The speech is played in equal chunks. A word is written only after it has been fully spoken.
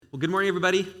Well, good morning,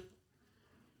 everybody.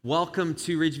 Welcome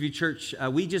to Ridgeview Church.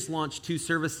 We just launched 2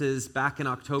 services back in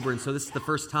October, and so this is the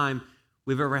first time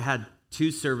we've ever had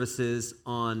 2 services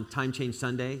on Time Change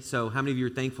Sunday. So how many of you are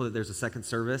thankful that there's a second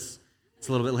service? It's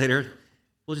a little bit later.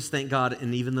 We'll just thank God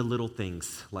in even the little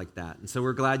things like that. And so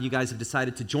we're glad you guys have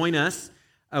decided to join us.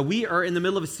 We are in the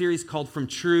middle of a series called From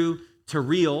True to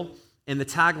Real, and the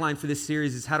tagline for this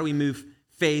series is how do we move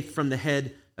faith from the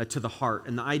head to the heart.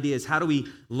 And the idea is how do we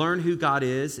learn who God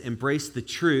is, embrace the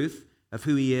truth of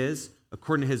who he is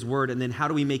according to his word, and then how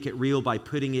do we make it real by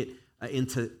putting it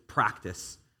into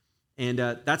practice. And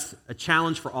that's a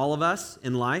challenge for all of us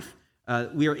in life.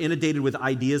 We are inundated with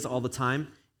ideas all the time,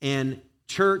 and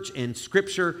church and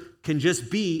scripture can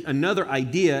just be another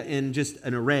idea in just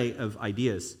an array of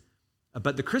ideas.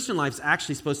 But the Christian life is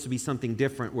actually supposed to be something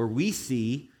different, where we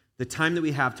see the time that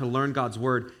we have to learn God's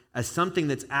word as something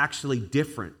that's actually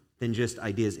different than just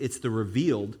ideas. It's the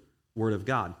revealed word of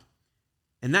God.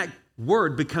 And that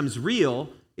word becomes real.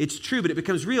 It's true, but it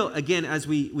becomes real, again, as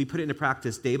we put it into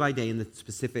practice day by day in the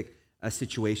specific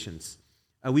situations.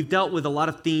 We've dealt with a lot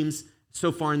of themes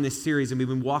so far in this series, and we've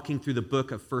been walking through the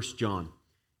book of 1 John.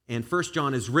 And 1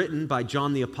 John is written by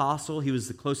John the Apostle. He was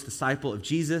the close disciple of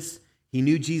Jesus. He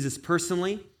knew Jesus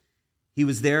personally. He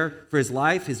was there for his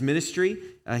life, his ministry.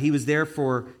 He was there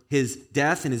for his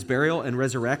death and his burial and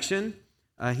resurrection.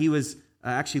 He was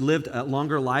actually lived a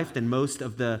longer life than most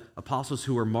of the apostles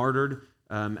who were martyred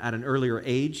at an earlier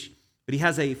age. But he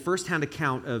has a firsthand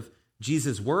account of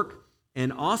Jesus' work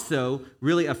and also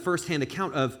really a firsthand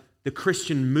account of the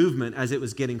Christian movement as it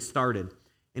was getting started.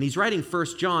 And he's writing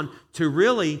 1 John to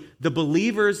really the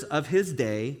believers of his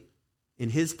day,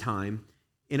 in his time,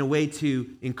 in a way to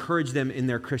encourage them in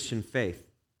their Christian faith.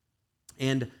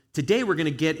 And today we're going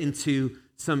to get into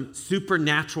some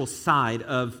supernatural side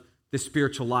of the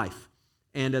spiritual life.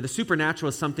 And the supernatural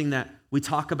is something that we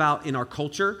talk about in our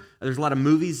culture. There's a lot of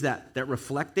movies that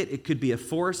reflect it. It could be a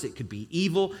force, it could be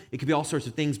evil, it could be all sorts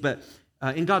of things. But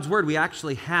in God's word, we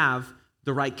actually have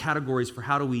the right categories for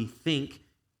how do we think,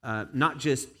 not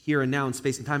just here and now in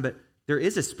space and time, but there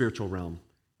is a spiritual realm.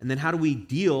 And then how do we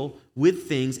deal with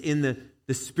things in the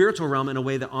spiritual realm in a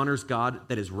way that honors God,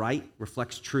 that is right,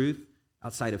 reflects truth,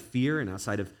 outside of fear and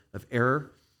outside of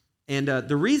error. And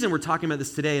the reason we're talking about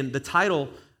this today, and the title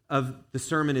of the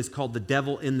sermon is called The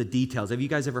Devil in the Details. Have you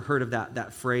guys ever heard of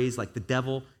that phrase, like the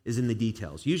devil is in the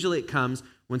details? Usually it comes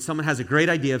when someone has a great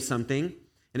idea of something,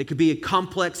 and it could be a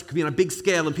complex, it could be on a big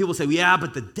scale, and people say, well, yeah,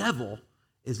 but the devil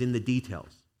is in the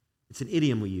details. It's an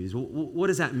idiom we use. What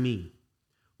does that mean?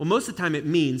 Well, most of the time it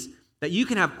means that you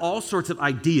can have all sorts of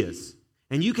ideas,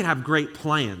 and you can have great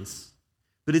plans,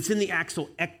 but it's in the actual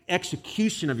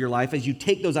execution of your life as you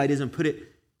take those ideas and put it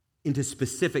into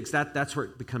specifics, that's where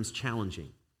it becomes challenging.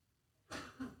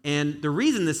 And the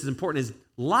reason this is important is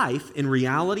life in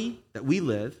reality that we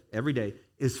live every day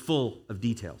is full of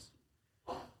details.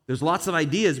 There's lots of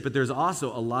ideas, but there's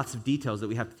also lots of details that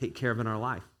we have to take care of in our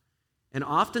life. And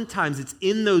oftentimes it's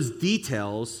in those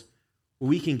details where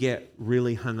we can get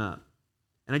really hung up.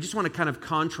 And I just want to kind of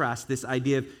contrast this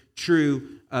idea of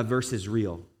true versus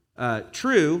real.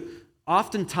 True,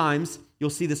 oftentimes, you'll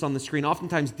see this on the screen,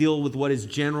 oftentimes deal with what is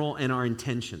general and our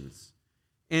intentions.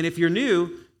 And if you're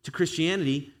new to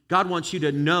Christianity, God wants you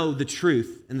to know the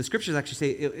truth. And the scriptures actually say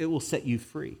it will set you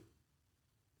free.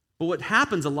 But what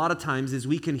happens a lot of times is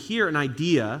we can hear an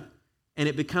idea and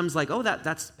it becomes like, oh,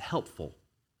 that's helpful.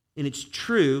 And it's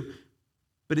true,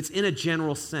 but it's in a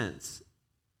general sense.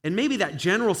 And maybe that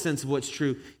general sense of what's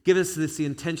true gives us the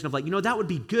intention of like, that would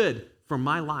be good for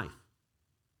my life.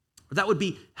 Or that would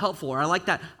be helpful, or I like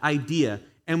that idea.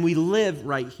 And we live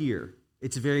right here.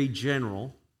 It's very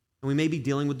general, and we may be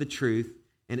dealing with the truth,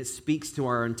 and it speaks to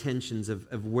our intentions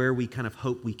of where we kind of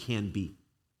hope we can be.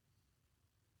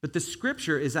 But the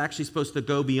scripture is actually supposed to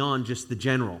go beyond just the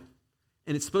general,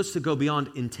 and it's supposed to go beyond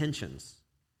intentions.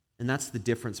 And that's the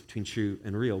difference between true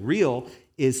and real. Real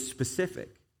is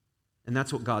specific. And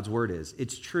that's what God's word is.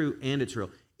 It's true and it's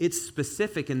real. It's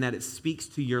specific in that it speaks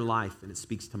to your life and it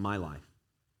speaks to my life.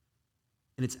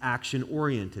 And it's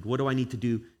action-oriented. What do I need to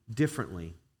do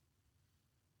differently?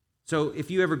 So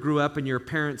if you ever grew up and your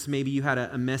parents, maybe you had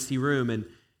a messy room and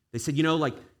they said,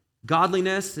 like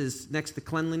godliness is next to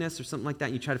cleanliness or something like that.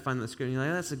 And you try to find that scripture and you're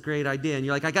like, that's a great idea. And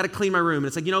you're like, I got to clean my room. And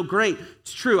it's like, great.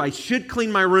 It's true. I should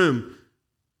clean my room.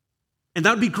 And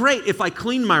that would be great if I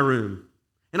cleaned my room.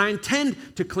 And I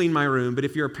intend to clean my room, but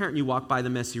if you're a parent and you walk by the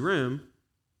messy room,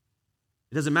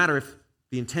 it doesn't matter if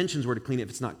the intentions were to clean it if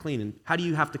it's not clean. And how do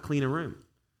you have to clean a room?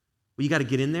 Well, you got to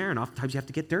get in there, and oftentimes you have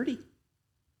to get dirty,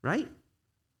 right?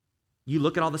 You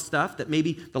look at all the stuff that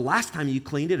maybe the last time you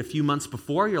cleaned it a few months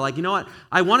before, you're like, you know what?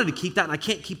 I wanted to keep that and I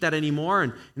can't keep that anymore.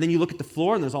 And then you look at the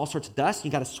floor and there's all sorts of dust. And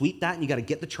you got to sweep that and you got to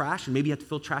get the trash and maybe you have to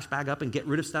fill trash bag up and get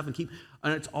rid of stuff and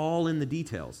it's all in the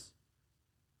details.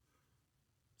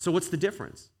 So what's the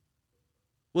difference?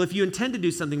 Well, if you intend to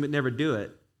do something but never do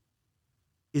it,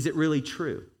 is it really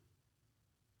true?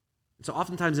 And so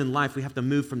oftentimes in life, we have to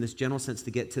move from this general sense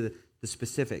to get to the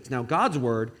specifics. Now, God's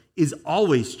word is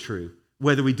always true,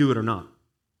 whether we do it or not.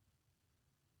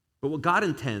 But what God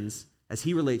intends, as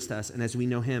he relates to us and as we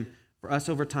know him, for us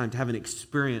over time to have an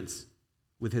experience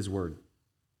with his word.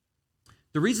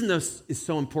 The reason this is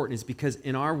so important is because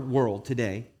in our world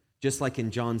today, just like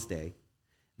in John's day,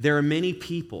 there are many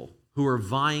people who are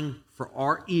vying for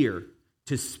our ear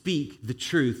to speak the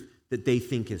truth that they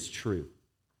think is true.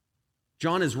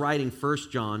 John is writing 1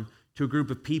 John to a group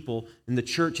of people, and the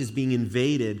church is being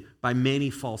invaded by many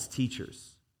false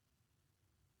teachers.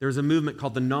 There's a movement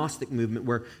called the Gnostic movement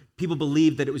where people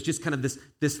believed that it was just kind of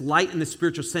this light in the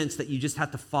spiritual sense that you just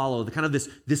had to follow, the kind of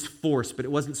this force, but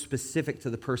it wasn't specific to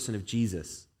the person of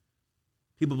Jesus.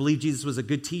 People believed Jesus was a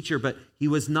good teacher, but he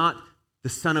was not the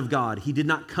Son of God. He did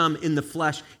not come in the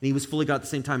flesh, and he was fully God at the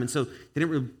same time. And so they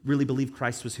didn't really believe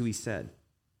Christ was who he said.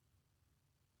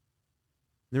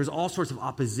 There's all sorts of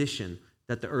opposition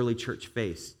that the early church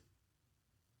faced.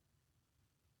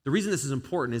 The reason this is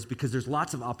important is because there's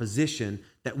lots of opposition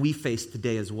that we face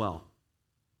today as well.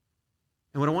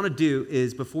 And what I want to do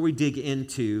is, before we dig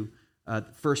into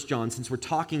 1 John, since we're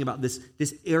talking about this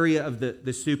area of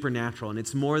the supernatural, and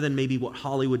it's more than maybe what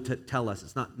Hollywood tell us.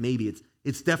 It's not maybe,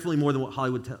 it's definitely more than what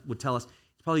Hollywood would tell us.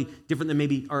 It's probably different than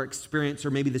maybe our experience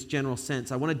or maybe this general sense.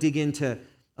 I want to dig into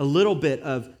a little bit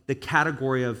of the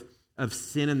category of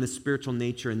sin and the spiritual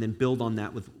nature, and then build on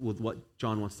that with what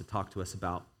John wants to talk to us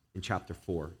about in chapter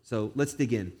 4. So let's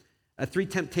dig in. 3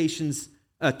 temptations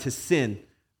to sin.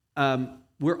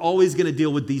 We're always going to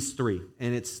deal with these 3,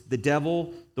 and it's the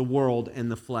devil, the world,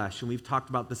 and the flesh. And we've talked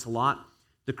about this a lot.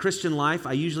 The Christian life,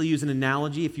 I usually use an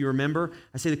analogy, if you remember.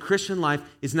 I say the Christian life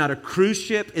is not a cruise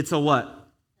ship, it's a what?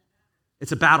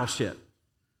 It's a battleship.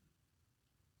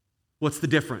 What's the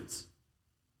difference?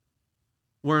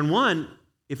 Where in one,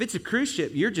 if it's a cruise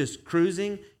ship, you're just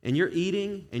cruising, and you're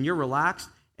eating, and you're relaxed,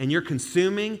 and you're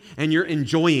consuming, and you're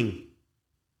enjoying.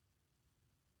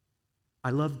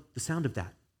 I love the sound of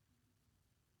that.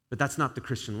 But that's not the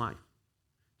Christian life.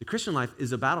 The Christian life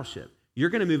is a battleship. You're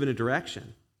going to move in a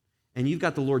direction, and you've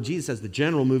got the Lord Jesus as the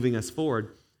general moving us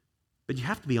forward, but you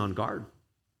have to be on guard.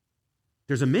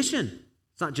 There's a mission.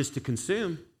 It's not just to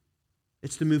consume.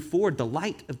 It's to move forward, the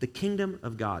light of the kingdom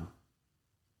of God.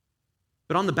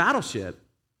 But on the battleship,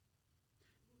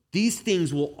 these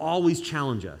things will always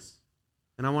challenge us.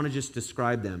 And I want to just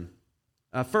describe them.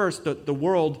 First, the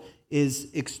world is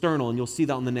external, and you'll see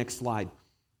that on the next slide.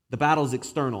 The battle is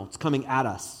external. It's coming at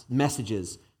us,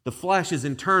 messages. The flesh is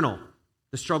internal,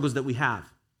 the struggles that we have.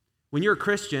 When you're a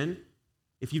Christian,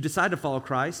 if you decide to follow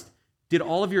Christ, did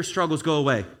all of your struggles go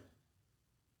away?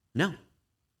 No.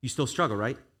 You still struggle,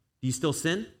 right? Do you still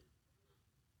sin?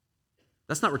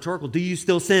 That's not rhetorical. Do you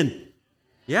still sin?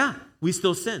 Yeah, we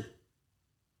still sin.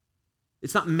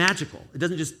 It's not magical. It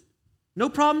doesn't just, no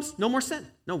problems, no more sin.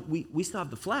 No, we still have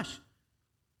the flesh.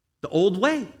 The old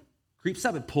way creeps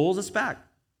up. It pulls us back.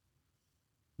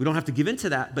 We don't have to give in to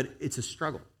that, but it's a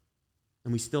struggle.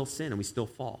 And we still sin and we still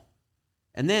fall.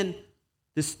 And then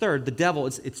this third, the devil,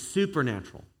 it's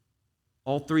supernatural.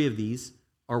 All 3 of these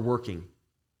are working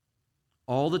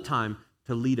all the time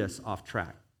to lead us off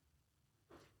track.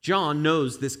 John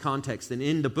knows this context, and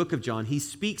in the book of John, he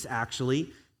speaks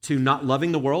actually to not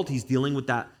loving the world. He's dealing with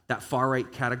that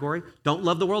far-right category. Don't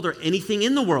love the world or anything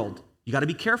in the world. You got to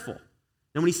be careful.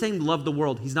 And when he's saying love the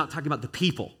world, he's not talking about the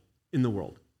people in the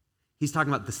world. He's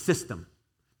talking about the system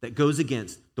that goes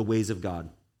against the ways of God.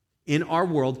 In our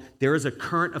world, there is a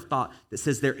current of thought that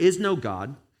says there is no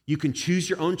God. You can choose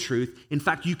your own truth. In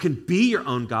fact, you can be your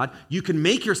own God. You can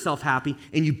make yourself happy,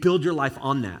 and you build your life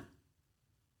on that.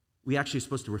 We actually are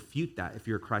supposed to refute that if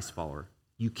you're a Christ follower.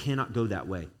 You cannot go that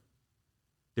way.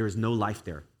 There is no life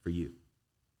there for you.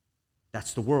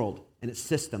 That's the world and its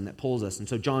system that pulls us. And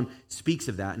so John speaks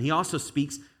of that. And he also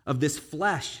speaks of this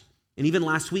flesh. And even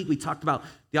last week, we talked about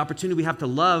the opportunity we have to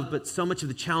love, but so much of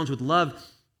the challenge with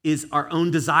love is our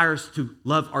own desires to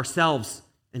love ourselves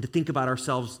and to think about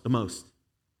ourselves the most.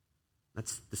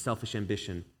 That's the selfish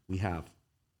ambition we have.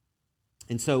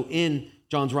 And so in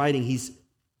John's writing, he's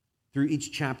through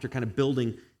each chapter kind of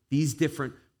building these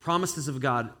different promises of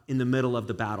God in the middle of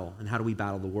the battle. And how do we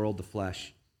battle the world, the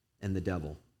flesh, and the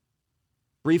devil?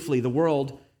 Briefly, the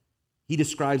world, he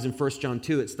describes in 1 John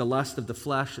 2, it's the lust of the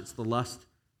flesh, it's the lust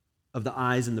of the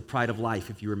eyes and the pride of life,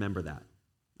 if you remember that.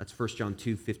 That's 1 John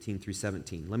 2, 15 through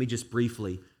 17. Let me just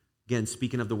briefly, again,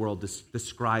 speaking of the world,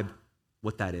 describe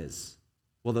what that is.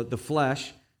 Well, the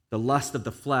flesh, the lust of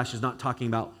the flesh is not talking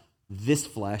about this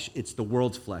flesh, it's the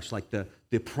world's flesh, like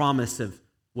the promise of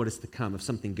what is to come, of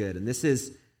something good. And this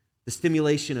is the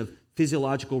stimulation of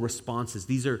physiological responses.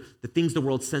 These are the things the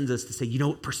world sends us to say, you know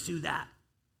what, pursue that,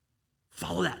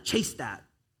 follow that, chase that.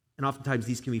 And oftentimes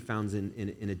these can be found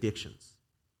in addictions.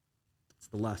 It's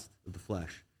the lust of the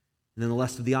flesh. And then the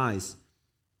lust of the eyes.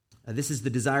 This is the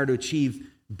desire to achieve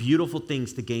beautiful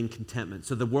things to gain contentment.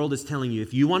 So the world is telling you,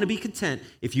 if you want to be content,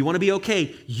 if you want to be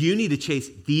okay, you need to chase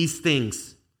these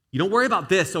things. You don't worry about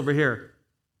this over here.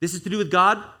 This is to do with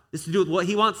God. This is to do with what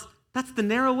he wants. That's the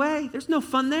narrow way. There's no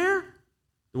fun there.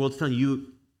 The world's telling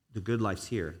you the good life's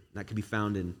here. That can be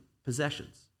found in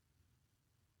possessions.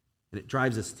 And it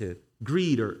drives us to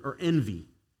greed or envy.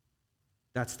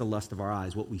 That's the lust of our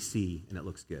eyes, what we see, and it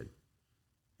looks good.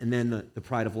 And then the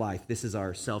pride of life. This is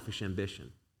our selfish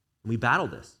ambition. And we battle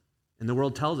this. And the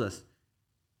world tells us,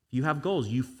 if you have goals,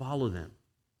 you follow them.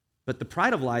 But the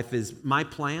pride of life is my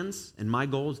plans and my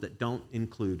goals that don't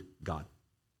include God.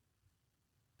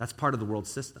 That's part of the world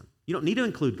system. You don't need to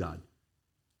include God.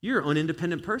 You're an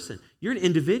independent person. You're an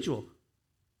individual.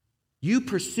 You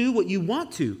pursue what you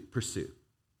want to pursue.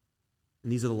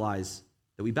 And these are the lies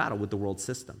that we battle with the world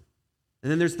system.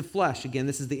 And then there's the flesh. Again,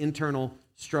 this is the internal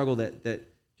struggle that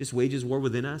just wages war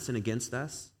within us and against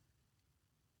us.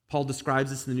 Paul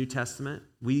describes this in the New Testament.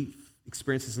 We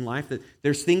experience this in life, that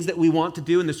there's things that we want to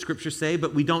do and the scriptures say,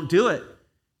 but we don't do it.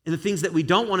 And the things that we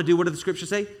don't want to do, what do the scriptures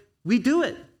say? We do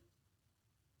it.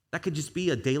 That could just be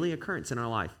a daily occurrence in our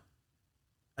life.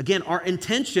 Again, our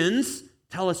intentions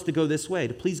tell us to go this way,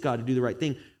 to please God, to do the right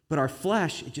thing. But our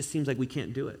flesh, it just seems like we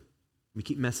can't do it. We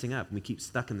keep messing up and we keep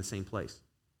stuck in the same place.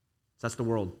 So that's the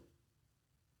world.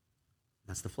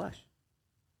 That's the flesh.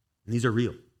 And these are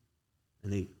real.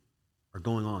 And they are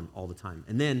going on all the time.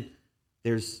 And then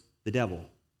there's the devil.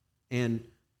 And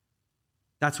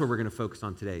that's where we're going to focus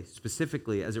on today,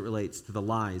 specifically as it relates to the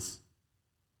lies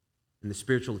and the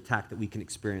spiritual attack that we can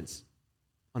experience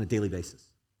on a daily basis.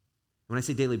 When I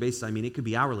say daily basis, I mean it could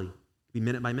be hourly, it could be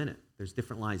minute by minute. There's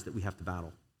different lies that we have to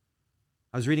battle.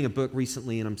 I was reading a book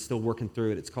recently, and I'm still working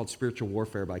through it. It's called Spiritual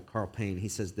Warfare by Carl Payne. He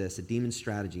says this: a demon's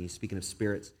strategy, speaking of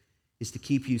spirits, is to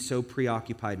keep you so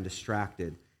preoccupied and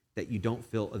distracted that you don't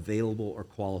feel available or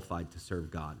qualified to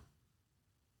serve God.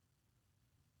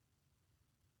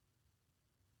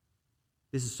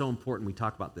 This is so important we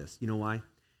talk about this. You know why?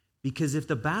 Because if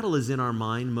the battle is in our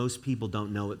mind, most people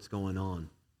don't know what's going on.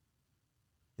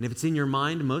 And if it's in your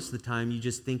mind, most of the time you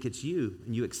just think it's you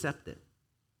and you accept it.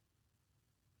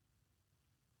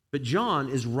 But John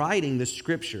is writing the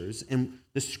scriptures, and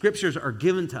the scriptures are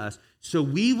given to us so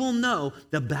we will know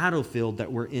the battlefield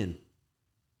that we're in.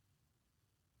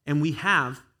 And we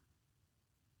have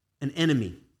an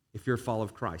enemy if you're a follower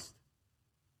of Christ.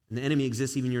 And the enemy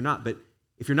exists even if you're not. But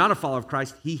if you're not a follower of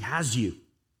Christ, he has you.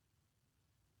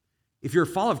 If you're a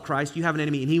follower of Christ, you have an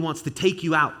enemy and he wants to take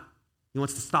you out. He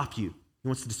wants to stop you. He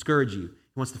wants to discourage you.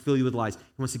 He wants to fill you with lies. He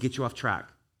wants to get you off track.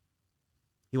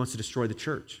 He wants to destroy the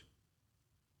church.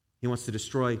 He wants to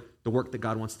destroy the work that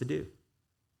God wants to do.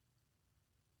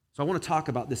 So I want to talk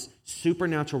about this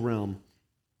supernatural realm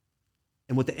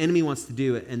and what the enemy wants to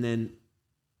do, and then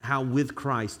how with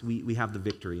Christ we have the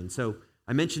victory. And so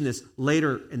I mentioned this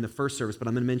later in the first service, but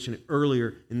I'm going to mention it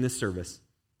earlier in this service.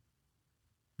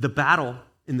 The battle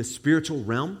in the spiritual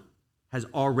realm has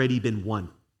already been won.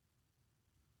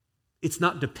 It's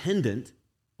not dependent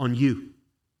on you.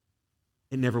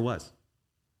 It never was.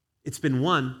 It's been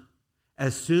won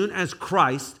as soon as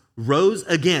Christ rose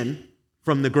again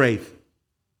from the grave.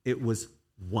 It was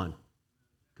won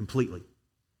completely.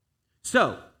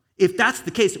 So, if that's the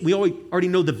case, we already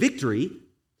know the victory,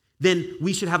 then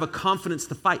we should have a confidence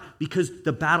to fight because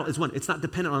the battle is won. It's not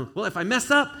dependent on, well, if I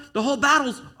mess up, the whole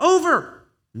battle's over.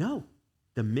 No,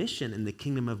 the mission in the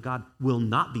kingdom of God will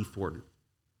not be thwarted.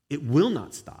 It will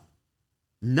not stop.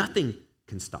 Nothing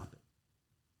can stop it.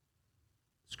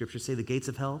 Scriptures say the gates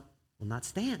of hell will not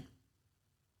stand.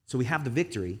 So we have the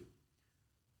victory,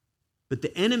 but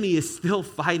the enemy is still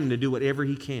fighting to do whatever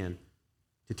he can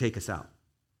to take us out.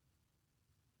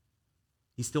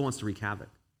 He still wants to wreak havoc.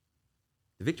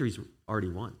 The victory's already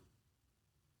won.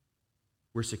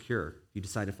 We're secure. If you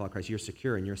decide to follow Christ, you're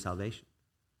secure in your salvation.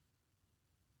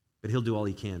 But he'll do all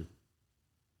he can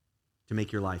to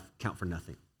make your life count for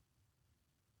nothing.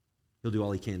 He'll do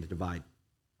all he can to divide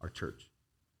our church.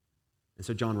 And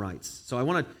so John writes. So I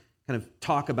want to kind of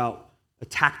talk about a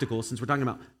tactical, since we're talking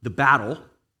about the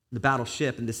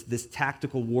battleship and this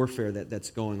tactical warfare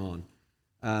that's going on.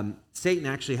 Satan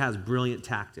actually has brilliant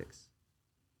tactics.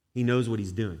 He knows what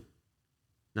he's doing.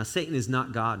 Now, Satan is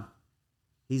not God.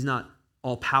 He's not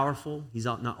all-powerful. He's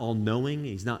not all-knowing.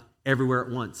 He's not everywhere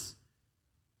at once.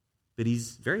 But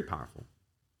he's very powerful.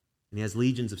 And he has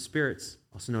legions of spirits,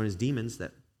 also known as demons,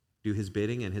 that do his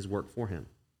bidding and his work for him.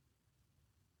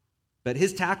 But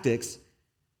his tactics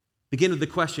begin with the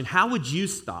question, how would you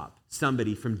stop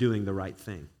somebody from doing the right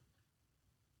thing?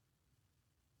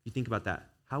 You think about that.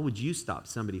 How would you stop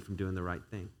somebody from doing the right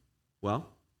thing? Well,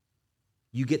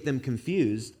 you get them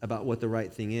confused about what the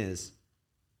right thing is,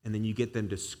 and then you get them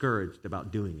discouraged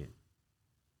about doing it.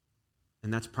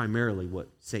 And that's primarily what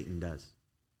Satan does.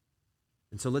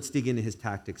 And so let's dig into his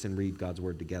tactics and read God's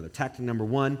word together. Tactic number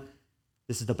one,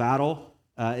 this is the battle,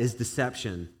 is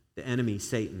deception. The enemy,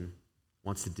 Satan,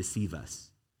 wants to deceive us.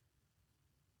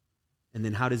 And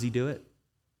then how does he do it?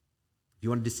 If you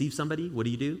want to deceive somebody, what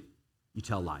do? You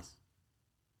tell lies.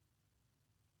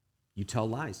 You tell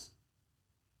lies.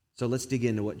 So let's dig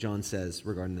into what John says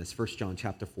regarding this. 1 John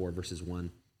chapter 4, verses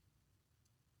 1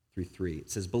 through 3. It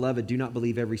says, "Beloved, do not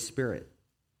believe every spirit,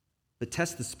 but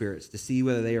test the spirits to see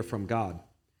whether they are from God.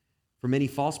 For many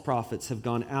false prophets have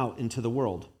gone out into the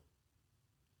world.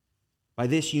 By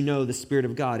this you know the Spirit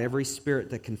of God. Every spirit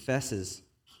that confesses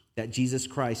that Jesus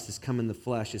Christ has come in the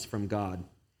flesh is from God.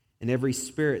 And every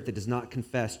spirit that does not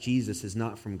confess Jesus is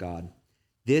not from God.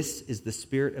 This is the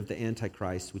spirit of the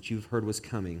Antichrist, which you've heard was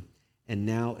coming, and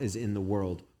now is in the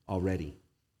world already."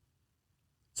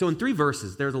 So in 3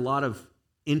 verses, there's a lot of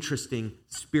interesting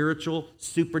spiritual,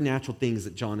 supernatural things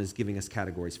that John is giving us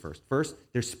categories first. First,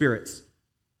 there's spirits.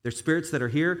 There's spirits that are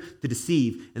here to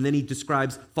deceive, and then he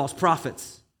describes false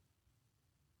prophets.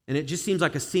 And it just seems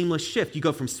like a seamless shift. You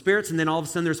go from spirits, and then all of a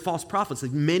sudden there's false prophets.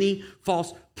 Like many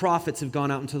false prophets have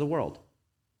gone out into the world.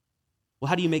 Well,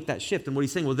 how do you make that shift? And what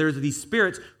he's saying, well, there's these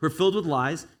spirits who are filled with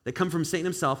lies that come from Satan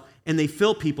himself, and they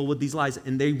fill people with these lies,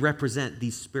 and they represent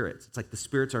these spirits. It's like the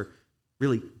spirits are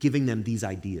really giving them these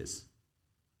ideas.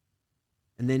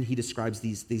 And then he describes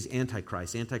these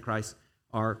antichrists. Antichrists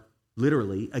are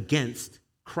literally against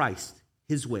Christ,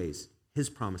 his ways, his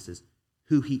promises,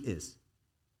 who he is.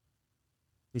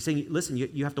 He's saying, listen,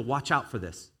 you have to watch out for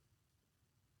this.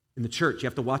 In the church, you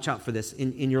have to watch out for this.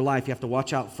 In your life, you have to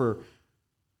watch out for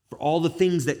all the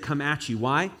things that come at you.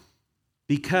 Why?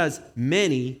 Because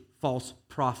many false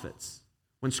prophets.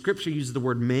 When Scripture uses the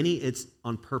word many, it's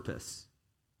on purpose.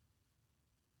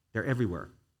 They're everywhere.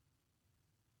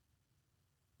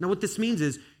 Now, what this means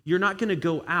is you're not going to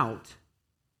go out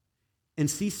and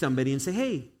see somebody and say,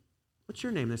 "Hey, what's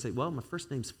your name?" They say, "Well, my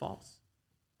first name's False.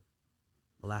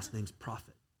 The last name's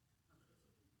Prophet."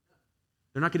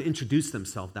 They're not going to introduce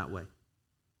themselves that way.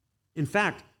 In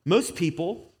fact, most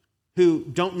people who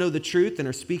don't know the truth and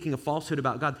are speaking a falsehood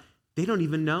about God, they don't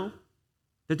even know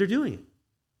that they're doing it.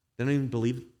 They don't even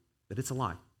believe that it's a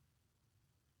lie.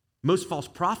 Most false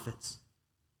prophets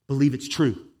believe it's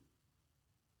true,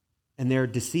 and they're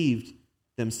deceived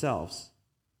themselves.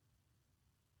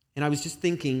 And I was just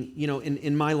thinking,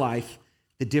 in my life,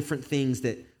 the different things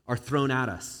that are thrown at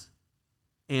us.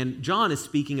 And John is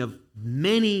speaking of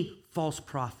many false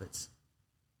prophets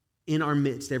in our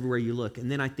midst everywhere you look. And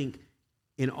then I think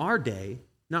in our day,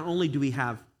 not only do we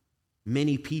have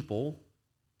many people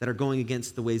that are going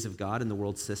against the ways of God and the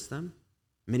world system,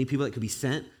 many people that could be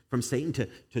sent from Satan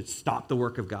to stop the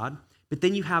work of God, but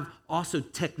then you have also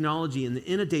technology and the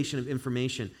inundation of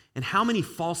information, and how many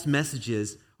false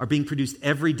messages are being produced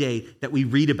every day that we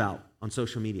read about on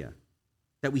social media,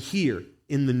 that we hear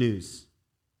in the news.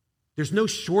 There's no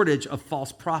shortage of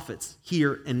false prophets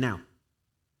here and now.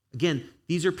 Again,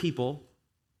 these are people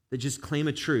that just claim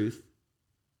a truth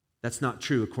that's not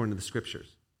true according to the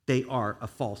Scriptures. They are a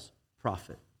false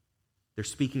prophet. They're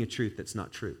speaking a truth that's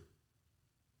not true.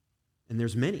 And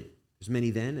there's many. There's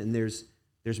many then, and there's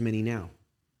many now.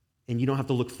 And you don't have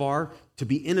to look far to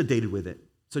be inundated with it.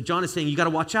 So John is saying you got to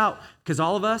watch out, because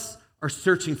all of us are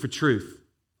searching for truth.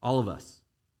 All of us.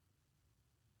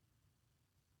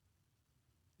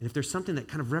 And if there's something that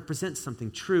kind of represents something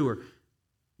true, or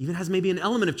even has maybe an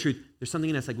element of truth, there's something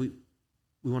in us like we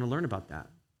want to learn about that.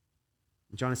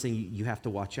 And John is saying you have to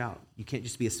watch out. You can't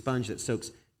just be a sponge that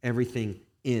soaks everything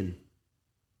in.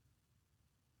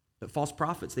 But false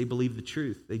prophets, they believe the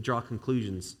truth. They draw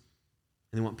conclusions,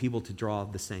 and they want people to draw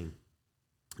the same.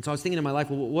 And so I was thinking in my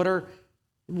life, well,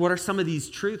 what are some of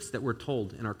these truths that we're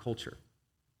told in our culture?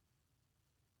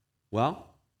 Well,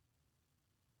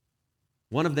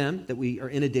 one of them that we are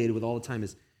inundated with all the time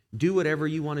is do whatever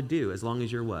you want to do as long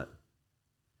as you're what?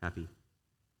 Happy.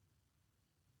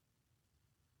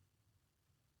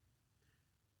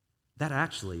 That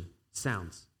actually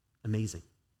sounds amazing.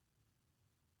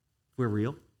 If we're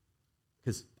real?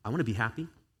 Because I want to be happy.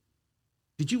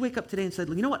 Did you wake up today and say,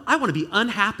 you know what? I want to be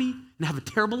unhappy and have a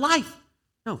terrible life.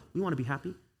 No, we want to be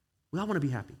happy. We all want to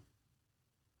be happy.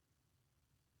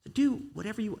 So do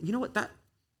whatever you want. You know what?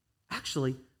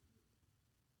 Actually,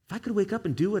 if I could wake up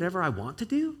and do whatever I want to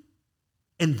do,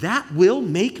 and that will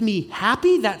make me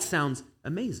happy, that sounds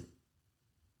amazing.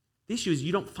 The issue is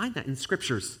you don't find that in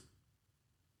scriptures.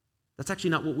 That's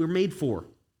actually not what we're made for.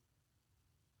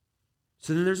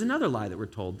 So then there's another lie that we're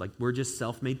told, like we're just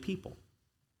self-made people.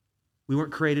 We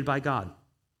weren't created by God.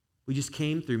 We just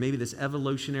came through maybe this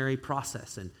evolutionary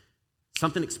process and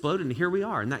something exploded and here we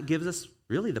are. And that gives us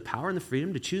really the power and the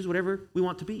freedom to choose whatever we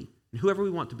want to be and whoever we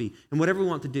want to be and whatever we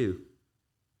want to do.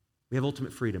 We have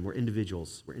ultimate freedom. We're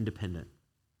individuals. We're independent.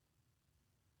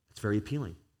 It's very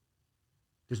appealing.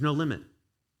 There's no limit.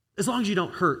 As long as you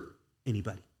don't hurt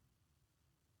anybody.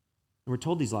 And we're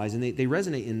told these lies and they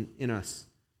resonate in us.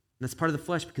 And that's part of the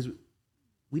flesh because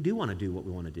we do want to do what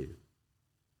we want to do.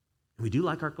 And we do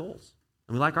like our goals.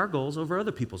 And we like our goals over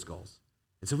other people's goals.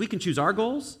 And so if we can choose our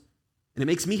goals and it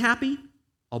makes me happy,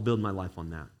 I'll build my life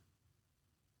on that.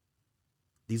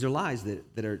 These are lies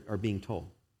that are being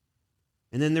told.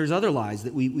 And then there's other lies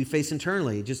that we face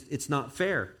internally. It's not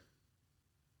fair.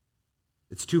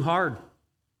 It's too hard.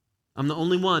 I'm the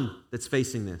only one that's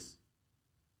facing this.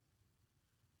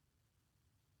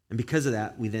 And because of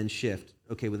that, we then shift.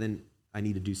 Okay, well then I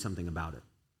need to do something about it.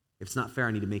 If it's not fair,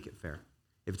 I need to make it fair.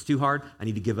 If it's too hard, I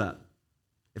need to give up.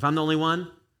 If I'm the only one,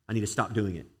 I need to stop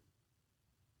doing it.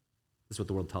 That's what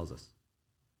the world tells us.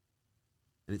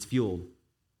 And it's fueled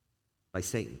by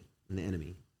Satan and the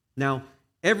enemy. Now,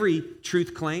 every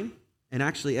truth claim and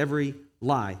actually every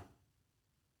lie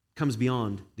comes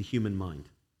beyond the human mind.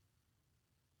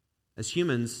 As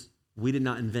humans, we did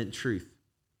not invent truth.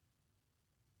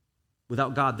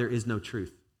 Without God, there is no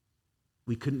truth.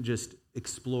 We couldn't just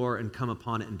explore and come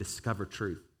upon it and discover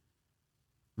truth.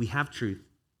 We have truth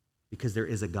because there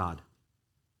is a God.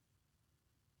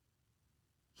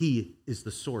 He is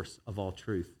the source of all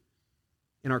truth.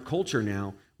 In our culture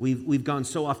now, we've gone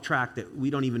so off track that we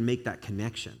don't even make that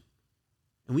connection.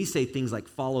 And we say things like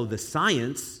follow the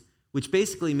science, which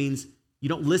basically means you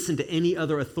don't listen to any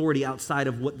other authority outside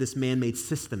of what this man-made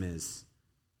system is.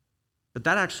 But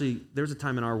that actually, there was a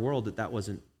time in our world that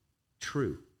wasn't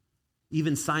true.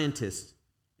 Even scientists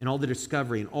and all the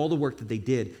discovery and all the work that they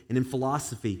did, and in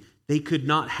philosophy, they could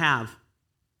not have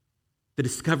the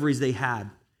discoveries they had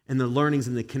and the learnings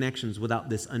and the connections without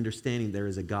this understanding there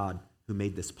is a God who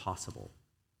made this possible.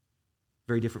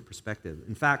 Very different perspective.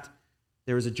 In fact,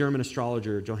 there was a German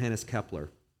astrologer, Johannes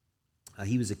Kepler.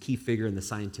 He was a key figure in the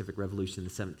scientific revolution in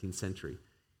the 17th century.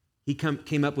 He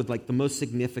came up with like the most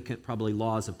significant, probably,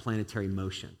 laws of planetary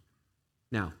motion.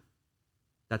 Now,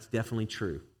 that's definitely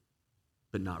true,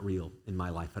 but not real in my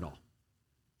life at all.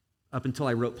 Up until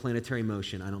I wrote Planetary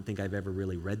Motion, I don't think I've ever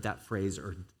really read that phrase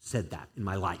or said that in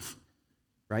my life,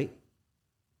 right?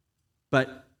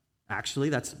 But actually,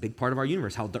 that's a big part of our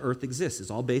universe. How the earth exists is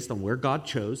all based on where God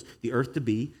chose the earth to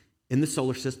be in the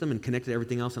solar system and connected to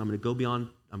everything else. And I'm going to go beyond,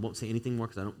 I won't say anything more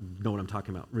because I don't know what I'm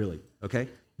talking about, really, okay?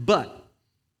 But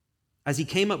as he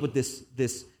came up with this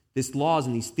laws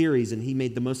and these theories, and he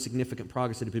made the most significant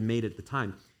progress that had been made at the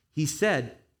time, he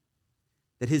said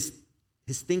that his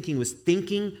thinking was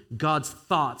thinking God's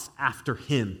thoughts after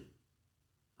him.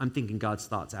 I'm thinking God's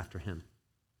thoughts after him.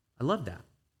 I love that.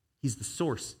 He's the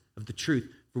source of the truth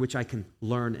for which I can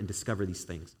learn and discover these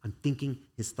things. I'm thinking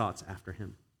his thoughts after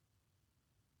him.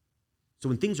 So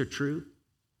when things are true,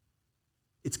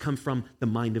 it's come from the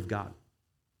mind of God.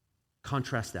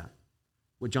 Contrast that,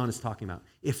 what John is talking about.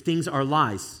 If things are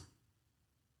lies,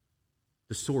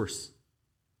 the source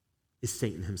is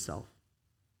Satan himself.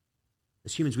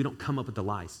 As humans, we don't come up with the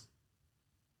lies.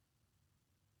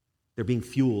 They're being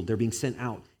fueled. They're being sent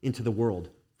out into the world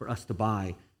for us to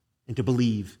buy and to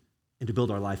believe and to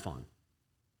build our life on.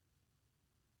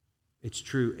 It's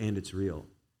true and it's real.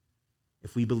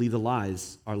 If we believe the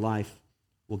lies, our life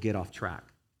will get off track.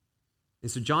 And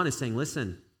so John is saying,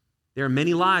 listen, there are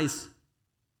many lies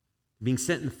being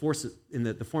sent in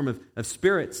the form of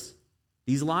spirits.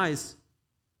 These lies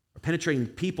are penetrating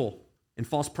people and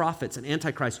false prophets and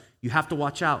antichrist. You have to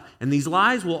watch out. And these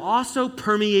lies will also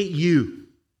permeate you.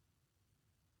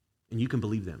 And you can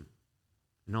believe them.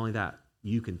 And not only that,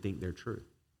 you can think they're true.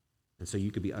 And so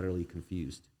you could be utterly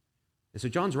confused. And so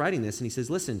John's writing this and he says,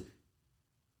 listen,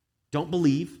 don't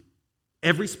believe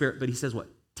every spirit, but he says what?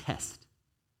 Test.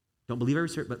 Don't believe every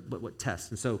spirit, but what?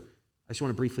 Test. And so I just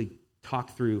want to briefly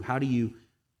talk through how do you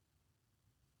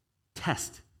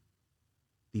test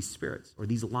these spirits or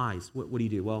these lies? What do you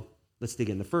do? Well, let's dig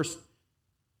in. The first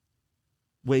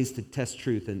ways to test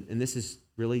truth, and this is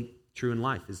really true in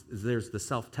life, is there's the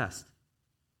self-test.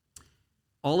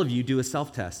 All of you do a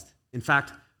self-test. In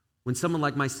fact, when someone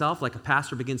like myself, like a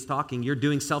pastor, begins talking, you're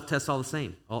doing self-tests all the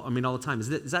time.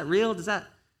 Is that real? Does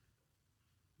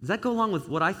that go along with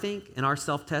what I think? And our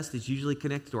self-test is usually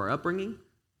connected to our upbringing,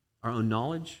 our own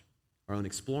knowledge, our own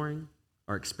exploring,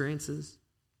 our experiences,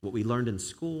 what we learned in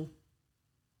school.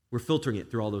 We're filtering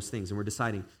it through all those things, and we're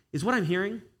deciding, is what I'm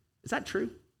hearing, is that true?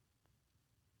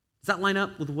 Does that line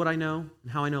up with what I know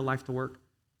and how I know life to work?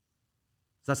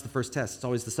 So that's the first test. It's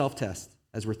always the self-test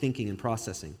as we're thinking and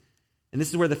processing. And this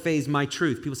is where the phase, my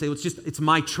truth. People say, well, it's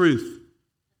my truth.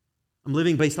 I'm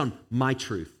living based on my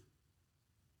truth.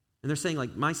 And they're saying,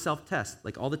 like, my self-test,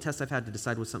 like all the tests I've had to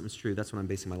decide what something's true, that's what I'm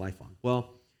basing my life on. Well,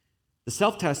 the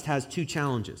self-test has two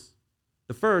challenges.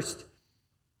 The first,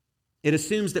 it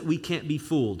assumes that we can't be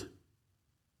fooled.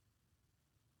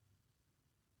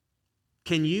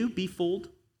 Can you be fooled?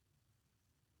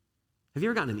 Have you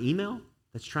ever gotten an email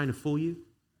that's trying to fool you?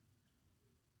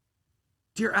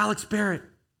 Dear Alex Barrett,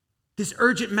 this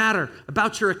urgent matter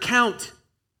about your account,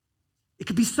 it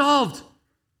could be solved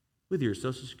with your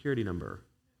social security number,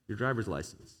 your driver's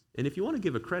license. And if you want to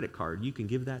give a credit card, you can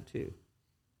give that too.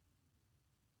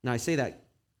 Now, I say that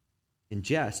in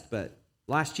jest, but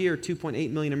last year, 2.8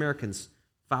 million Americans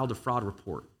filed a fraud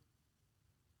report.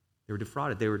 They were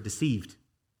defrauded. They were deceived.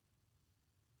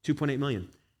 2.8 million.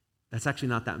 That's actually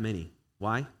not that many.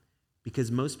 Why?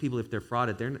 Because most people, if they're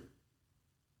frauded,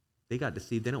 they got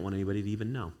deceived. They don't want anybody to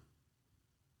even know.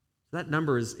 So that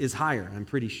number is higher, I'm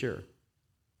pretty sure.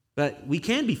 But we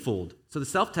can be fooled. So the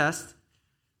self-test,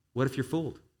 what if you're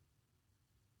fooled?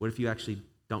 What if you actually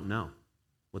don't know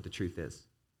what the truth is?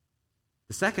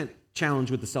 The second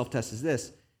challenge with the self-test is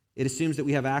this. It assumes that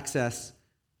we have access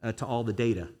to all the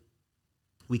data.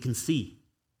 We can see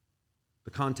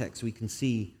the context. We can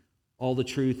see all the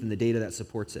truth and the data that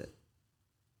supports it.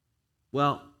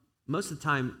 Well, most of the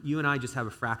time, you and I just have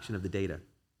a fraction of the data.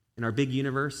 In our big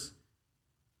universe,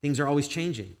 things are always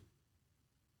changing.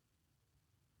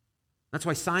 That's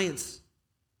why science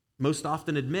most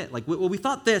often admit, like, well, we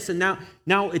thought this, and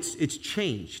now it's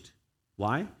changed.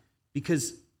 Why?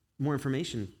 Because more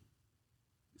information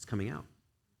is coming out.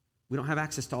 We don't have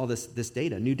access to all this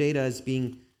data. New data is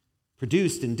being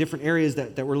produced in different areas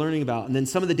that we're learning about. And then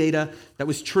some of the data that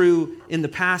was true in the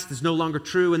past is no longer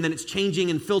true, and then it's changing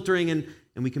and filtering, and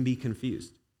we can be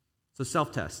confused. So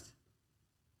self-test.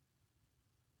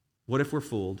 What if we're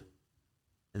fooled?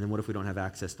 And then what if we don't have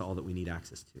access to all that we need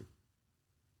access to?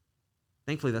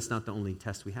 Thankfully, that's not the only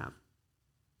test we have.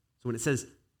 So when it says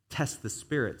test the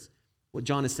spirits, what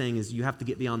John is saying is you have to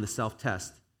get beyond the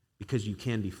self-test because you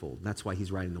can be fooled. And that's why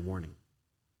he's writing the warning.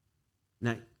 And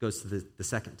that goes to the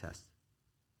second test.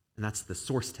 And that's the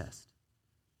source test.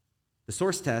 The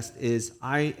source test is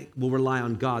I will rely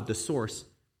on God, the source,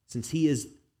 since he is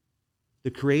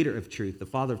the creator of truth, the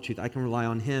father of truth. I can rely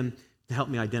on him to help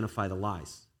me identify the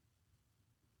lies.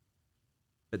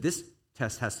 But this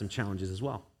test has some challenges as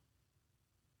well.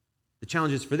 The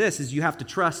challenges for this is you have to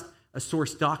trust a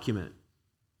source document.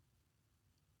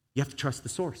 You have to trust the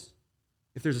source.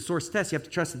 If there's a source test, you have to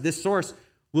trust that this source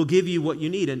will give you what you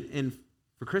need. And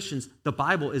for Christians, the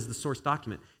Bible is the source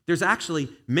document. There's actually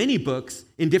many books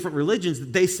in different religions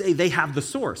that they say they have the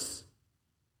source.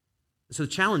 So the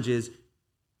challenge is,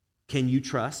 can you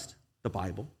trust the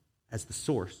Bible as the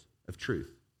source of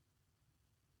truth?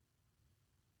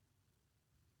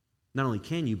 Not only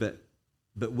can you, but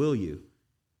will you?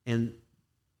 And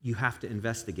you have to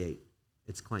investigate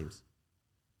its claims.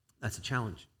 That's a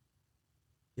challenge.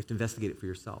 You have to investigate it for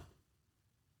yourself.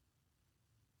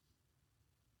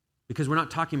 Because we're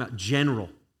not talking about general.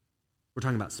 We're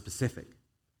talking about specific.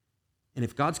 And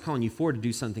if God's calling you forward to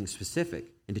do something specific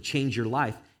and to change your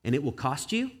life, and it will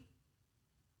cost you,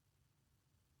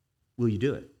 will you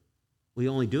do it? Will you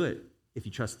only do it if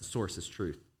you trust the source as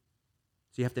truth?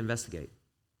 So you have to investigate.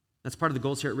 That's part of the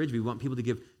goals here at Ridgeview. We want people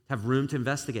to have room to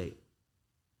investigate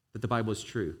that the Bible is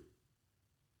true.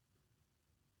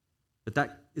 But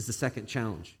that is the second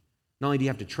challenge. Not only do you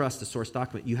have to trust the source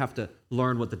document, you have to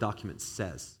learn what the document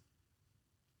says.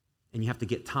 And you have to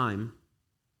get time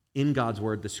in God's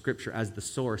word, the scripture, as the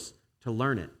source to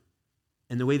learn it.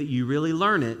 And the way that you really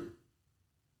learn it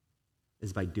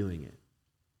is by doing it.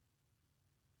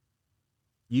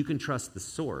 You can trust the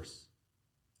source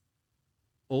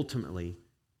ultimately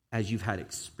as you've had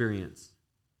experience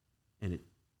and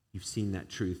you've seen that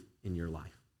truth in your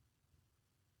life.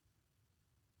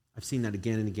 I've seen that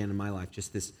again and again in my life,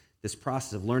 just this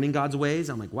process of learning God's ways.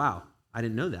 I'm like, wow, I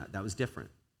didn't know that. That was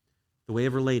different. The way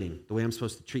of relating, the way I'm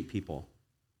supposed to treat people.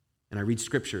 And I read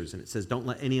scriptures and it says, don't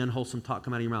let any unwholesome talk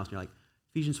come out of your mouth. And you're like,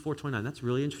 Ephesians 4:29, that's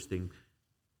really interesting.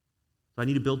 So I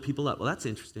need to build people up. Well, that's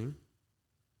interesting.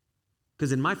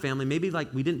 Because in my family, maybe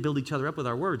like we didn't build each other up with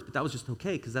our words, but that was just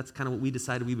okay because that's kind of what we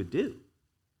decided we would do.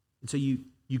 And so you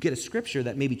get a scripture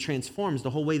that maybe transforms the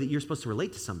whole way that you're supposed to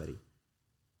relate to somebody.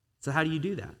 So how do you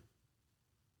do that?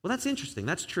 Well, that's interesting.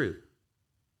 That's true.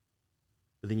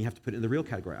 But then you have to put it in the real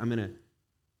category. I'm going to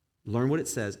learn what it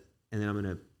says, and then I'm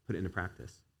going to put it into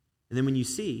practice. And then when you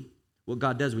see what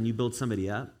God does when you build somebody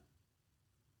up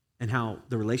and how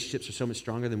the relationships are so much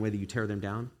stronger than whether you tear them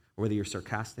down or whether you're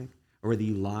sarcastic or whether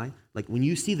you lie, like when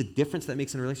you see the difference that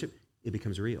makes in a relationship, it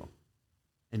becomes real.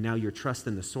 And now your trust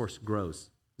in the source grows.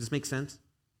 Does this make sense?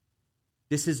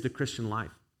 This is the Christian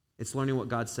life. It's learning what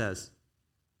God says,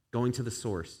 going to the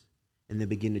source, and then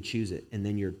begin to choose it. And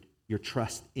then your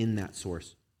trust in that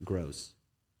source grows.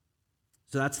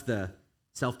 So that's the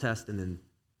self-test and then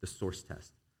the source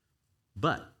test.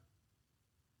 But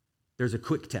there's a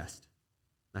quick test.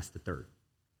 That's the third.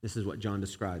 This is what John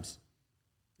describes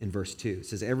in verse 2. It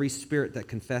says, every spirit that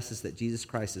confesses that Jesus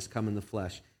Christ has come in the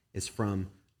flesh is from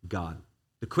God.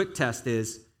 The quick test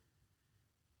is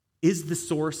the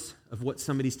source of what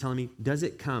somebody's telling me, does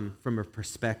it come from a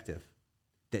perspective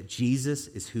that Jesus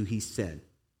is who he said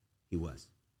he was?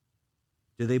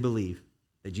 Do they believe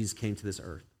that Jesus came to this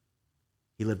earth?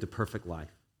 He lived a perfect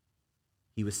life.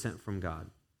 He was sent from God.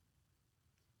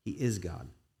 He is God.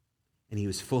 And he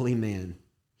was fully man.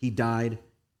 He died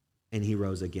and he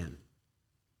rose again.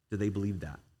 Do they believe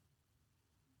that?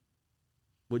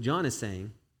 What John is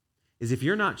saying is if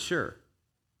you're not sure,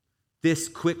 this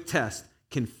quick test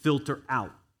can filter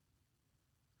out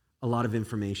a lot of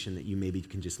information that you maybe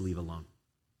can just leave alone.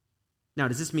 Now,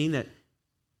 does this mean that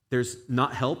there's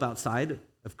not help outside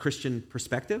of Christian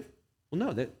perspective? Well,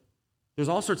 no, that there's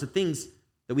all sorts of things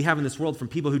that we have in this world from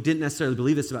people who didn't necessarily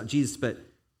believe this about Jesus, but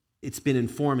it's been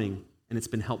informing and it's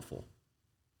been helpful.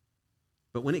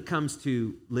 But when it comes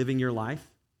to living your life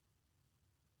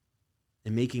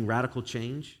and making radical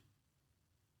change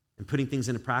and putting things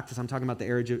into practice, I'm talking about the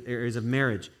areas of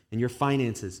marriage and your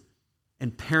finances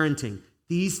and parenting,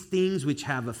 these things which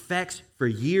have effects for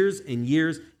years and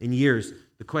years and years.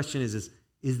 The question is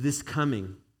this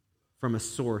coming from a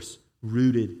source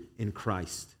rooted in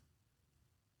Christ?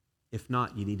 If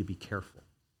not, you need to be careful.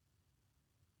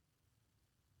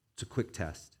 It's a quick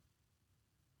test.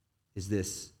 Is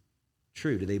this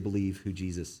true? Do they believe who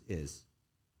Jesus is?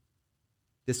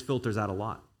 This filters out a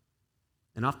lot.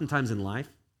 And oftentimes in life,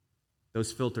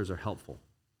 those filters are helpful.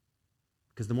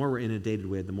 Because the more we're inundated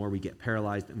with, the more we get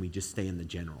paralyzed and we just stay in the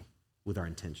general with our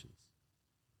intentions.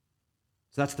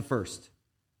 So that's the first.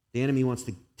 The enemy wants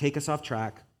to take us off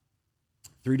track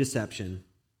through deception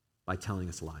by telling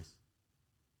us lies.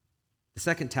 The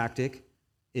second tactic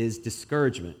is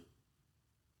discouragement.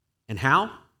 And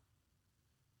how?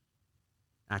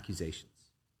 Accusations.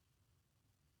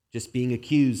 Just being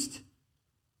accused.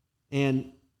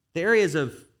 And the areas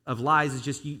of lies is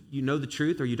just you know the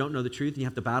truth or you don't know the truth and you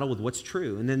have to battle with what's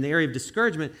true. And then the area of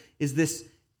discouragement is this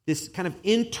kind of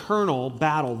internal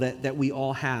battle that we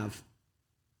all have.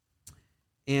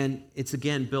 And it's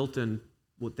again built in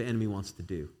what the enemy wants to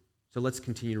do. So let's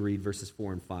continue to read verses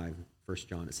 4 and 5, 1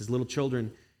 John. It says, little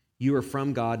children, you are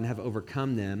from God and have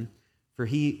overcome them, for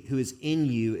he who is in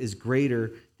you is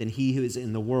greater than he who is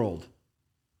in the world.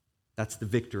 That's the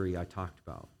victory I talked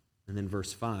about. And then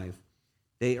verse 5,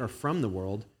 they are from the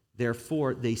world,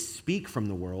 therefore they speak from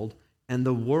the world, and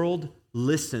the world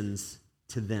listens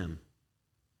to them.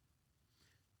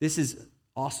 This is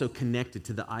also connected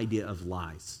to the idea of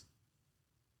lies.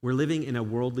 We're living in a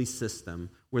worldly system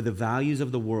where the values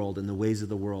of the world and the ways of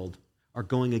the world are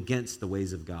going against the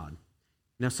ways of God.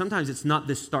 Now, sometimes it's not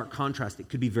this stark contrast. It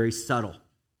could be very subtle.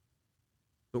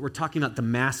 But we're talking about the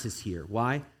masses here.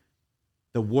 Why?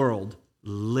 The world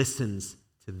listens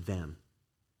to them.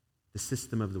 The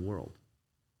system of the world.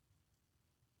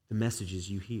 The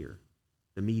messages you hear.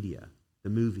 The media.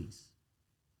 The movies.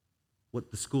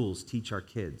 What the schools teach our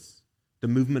kids. The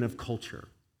movement of culture.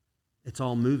 It's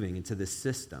all moving into this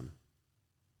system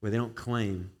where they don't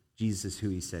claim Jesus is who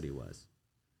he said he was.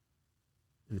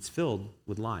 And it's filled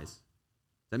with lies. Does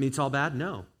that mean it's all bad?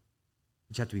 No.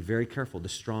 But you have to be very careful.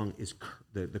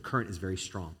 The current is very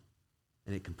strong,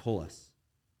 and it can pull us.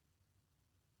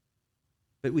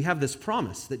 But we have this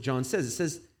promise that John says. It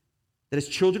says that as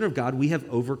children of God, we have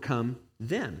overcome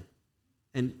them.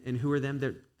 And who are them?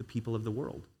 They're the people of the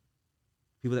world,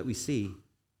 people that we see.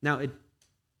 Now,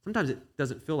 sometimes it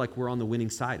doesn't feel like we're on the winning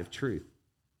side of truth.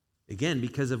 Again,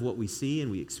 because of what we see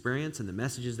and we experience and the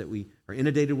messages that we are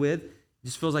inundated with, it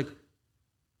just feels like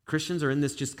Christians are in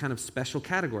this just kind of special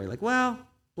category. Like, well,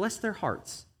 bless their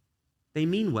hearts. They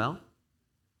mean well,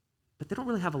 but they don't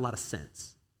really have a lot of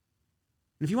sense.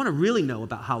 And if you want to really know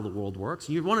about how the world works,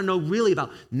 you want to know really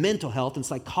about mental health and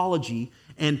psychology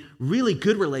and really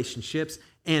good relationships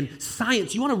and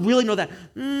science, you want to really know that,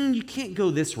 you can't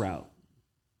go this route.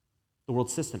 The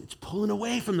world system, it's pulling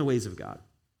away from the ways of God.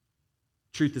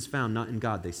 Truth is found not in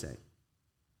God, they say,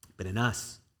 but in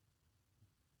us.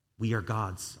 We are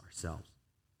gods ourselves.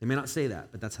 They may not say that,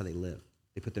 but that's how they live.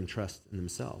 They put their trust in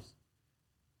themselves.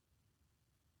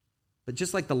 But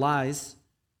just like the lies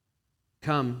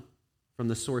come from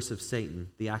the source of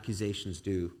Satan, the accusations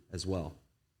do as well.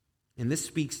 And this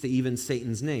speaks to even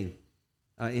Satan's name.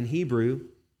 In Hebrew,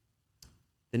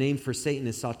 the name for Satan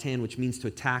is Satan, which means to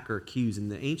attack or accuse. In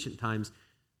the ancient times,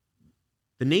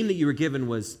 the name that you were given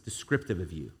was descriptive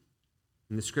of you.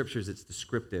 In the scriptures, it's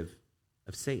descriptive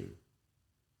of Satan.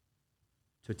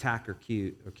 To attack or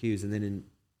accuse. And then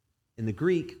in the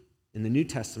Greek, in the New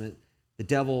Testament, the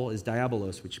devil is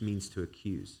diabolos, which means to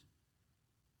accuse.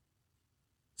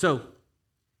 So,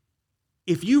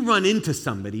 if you run into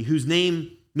somebody whose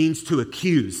name means to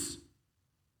accuse,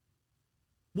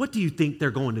 what do you think they're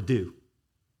going to do?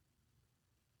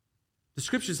 The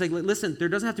scriptures say, listen, there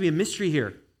doesn't have to be a mystery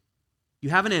here. You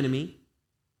have an enemy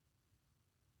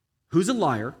who's a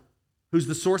liar, who's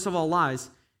the source of all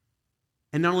lies,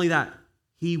 and not only that,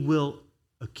 he will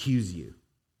accuse you.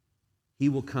 He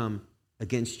will come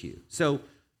against you. So,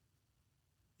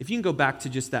 if you can go back to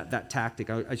just that tactic,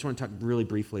 I just want to talk really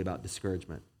briefly about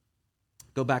discouragement.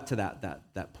 Go back to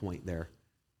that point there,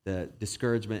 the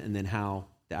discouragement and then how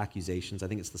the accusations. I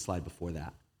think it's the slide before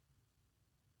that.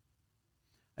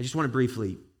 I just want to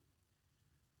briefly,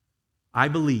 I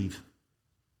believe,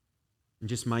 in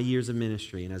just my years of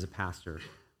ministry and as a pastor,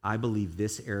 I believe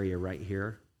this area right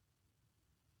here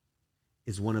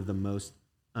is one of the most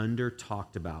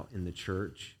under-talked about in the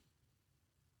church,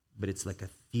 but it's like a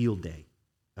field day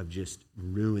of just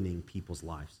ruining people's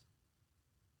lives.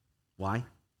 Why?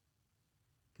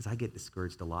 Because I get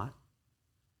discouraged a lot,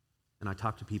 and I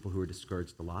talk to people who are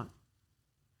discouraged a lot,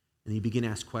 and you begin to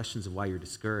ask questions of why you're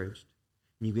discouraged,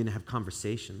 and you begin to have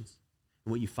conversations,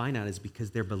 and what you find out is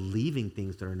because they're believing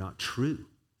things that are not true.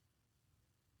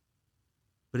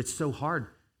 But it's so hard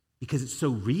because it's so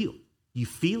real. You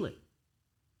feel it.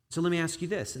 So let me ask you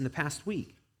this. In the past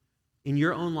week, in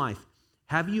your own life,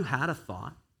 have you had a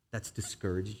thought that's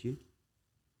discouraged you?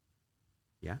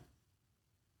 Yeah?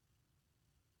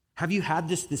 Have you had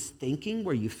this thinking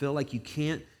where you feel like you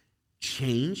can't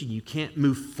change and you can't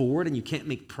move forward and you can't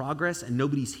make progress and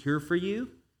nobody's here for you?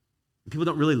 And people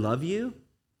don't really love you?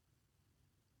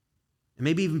 And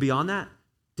maybe even beyond that,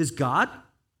 does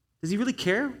he really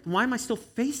care? Why am I still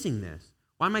facing this?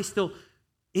 Why am I still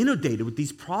inundated with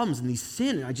these problems and these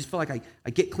sin? And I just feel like I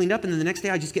get cleaned up and then the next day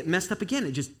I just get messed up again.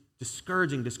 It's just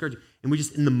discouraging. And we're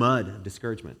just in the mud of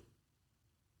discouragement.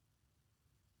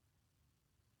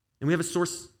 And we have a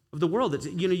source of the world that,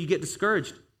 you get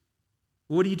discouraged.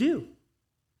 Well, what do?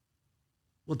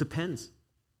 Well, it depends.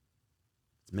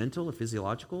 It's mental or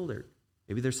physiological.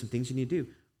 Maybe there's some things you need to do.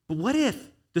 But what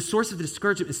if the source of the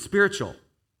discouragement is spiritual?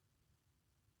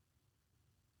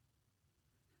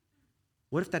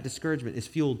 What if that discouragement is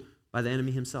fueled by the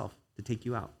enemy himself to take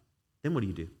you out? Then what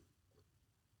do?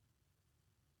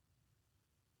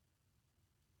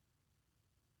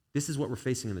 This is what we're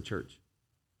facing in the church.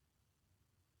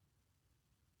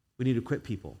 We need to equip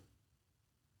people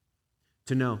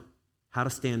to know how to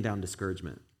stand down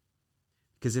discouragement.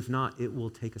 Because if not, it will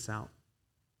take us out.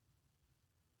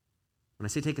 When I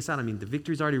say take us out, I mean the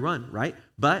victory's already run, right?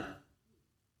 But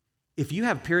if you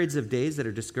have periods of days that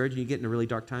are discouraged and you get into really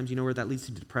dark times, you know where that leads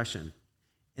to depression.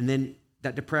 And then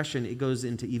that depression, it goes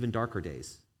into even darker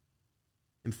days.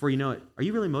 And before you know it, are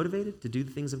you really motivated to do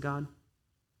the things of God?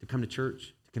 To come to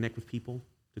church, to connect with people,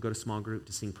 to go to small group,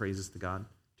 to sing praises to God,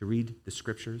 to read the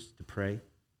scriptures, to pray?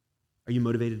 Are you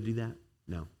motivated to do that?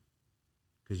 No.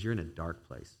 Because you're in a dark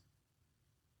place.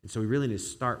 And so we really need to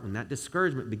start when that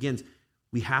discouragement begins.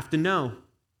 We have to know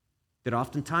that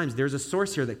oftentimes there's a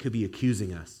source here that could be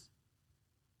accusing us.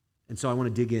 And so I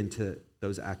want to dig into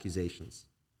those accusations.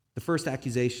 The first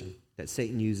accusation that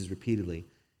Satan uses repeatedly,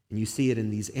 and you see it in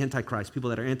these antichrists, people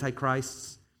that are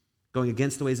antichrists, going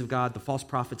against the ways of God, the false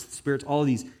prophets, the spirits, all of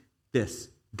these, this: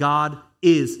 God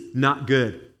is not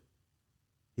good.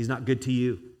 He's not good to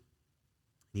you.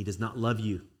 He does not love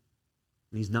you.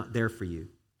 And he's not there for you.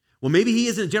 Well, maybe he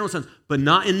is in a general sense, but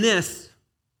not in this.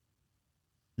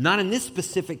 Not in this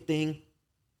specific thing.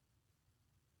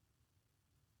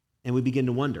 And we begin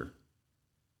to wonder,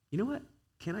 you know what?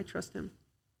 Can I trust him?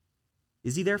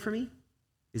 Is he there for me?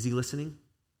 Is he listening?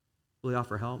 Will he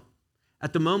offer help?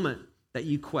 At the moment that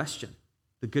you question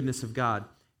the goodness of God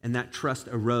and that trust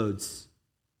erodes,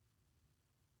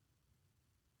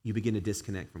 you begin to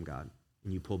disconnect from God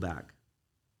and you pull back.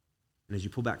 And as you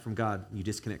pull back from God, you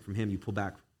disconnect from him, you pull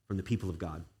back from the people of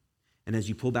God. And as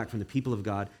you pull back from the people of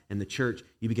God and the church,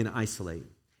 you begin to isolate.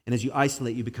 And as you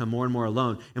isolate, you become more and more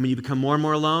alone. And when you become more and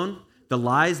more alone, the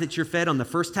lies that you're fed on the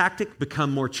first tactic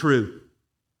become more true.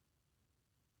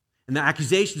 And the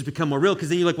accusations become more real because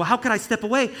then you're like, well, how could I step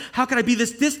away? How could I be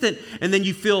this distant? And then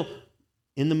you feel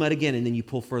in the mud again, and then you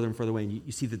pull further and further away, and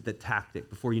you see the tactic.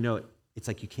 Before you know it, it's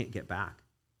like you can't get back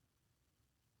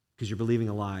because you're believing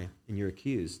a lie and you're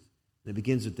accused. And it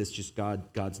begins with this just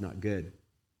God's not good.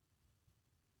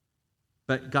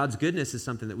 But God's goodness is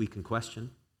something that we can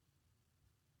question.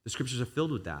 The scriptures are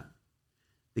filled with that.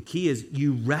 The key is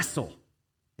you wrestle.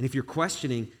 And if you're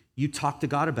questioning, you talk to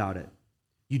God about it.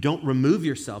 You don't remove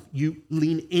yourself. You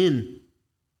lean in.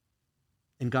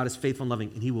 And God is faithful and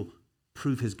loving, and he will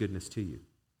prove his goodness to you.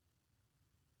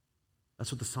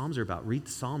 That's what the Psalms are about. Read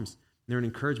the Psalms. They're an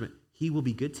encouragement. He will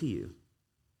be good to you.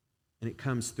 And it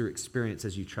comes through experience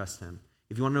as you trust him.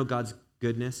 If you want to know God's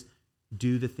goodness,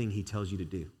 do the thing he tells you to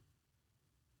do.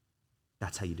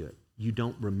 That's how you do it. You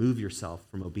don't remove yourself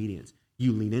from obedience.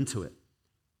 You lean into it,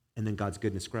 and then God's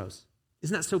goodness grows.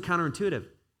 Isn't that so counterintuitive?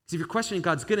 Because if you're questioning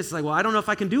God's goodness, it's like, well, I don't know if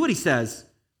I can do what he says.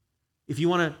 If you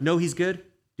want to know he's good,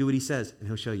 do what he says, and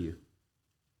he'll show you.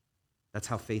 That's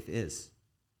how faith is.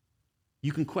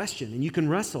 You can question and you can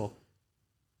wrestle,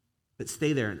 but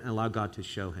stay there and allow God to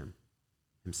show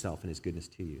himself and his goodness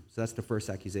to you. So that's the first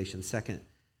accusation. The second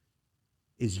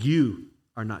is you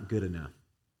are not good enough.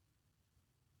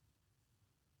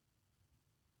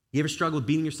 You ever struggle with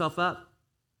beating yourself up?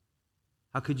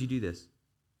 How could you do this?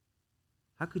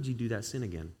 How could you do that sin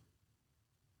again?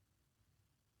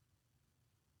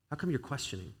 How come you're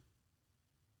questioning?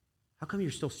 How come you're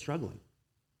still struggling?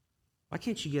 Why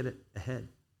can't you get it ahead?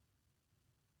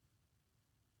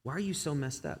 Why are you so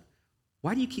messed up?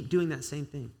 Why do you keep doing that same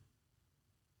thing?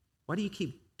 Why do you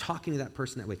keep talking to that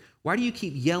person that way? Why do you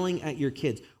keep yelling at your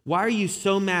kids? Why are you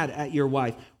so mad at your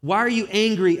wife? Why are you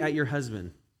angry at your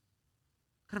husband?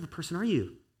 What kind of a person are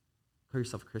you? Call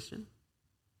yourself a Christian?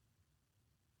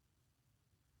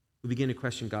 We begin to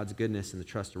question God's goodness and the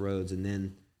trust erodes, and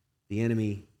then the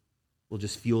enemy will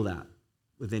just fuel that.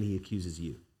 But then he accuses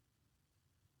you.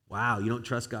 Wow, you don't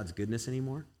trust God's goodness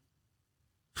anymore?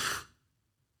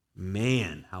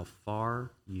 Man, how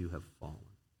far you have fallen.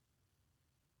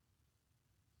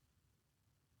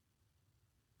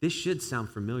 This should sound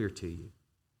familiar to you.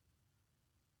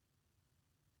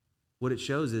 What it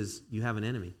shows is you have an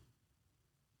enemy.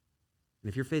 And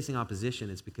if you're facing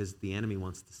opposition, it's because the enemy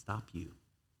wants to stop you.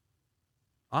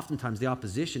 Oftentimes, the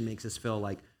opposition makes us feel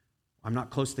like, I'm not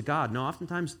close to God. No,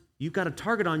 oftentimes, you've got a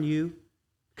target on you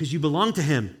because you belong to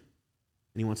him, and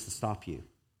he wants to stop you.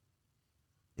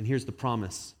 And here's the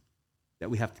promise that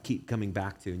we have to keep coming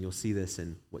back to, and you'll see this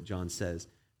in what John says.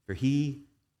 For he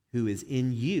who is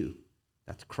in you,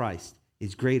 that's Christ,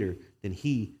 is greater than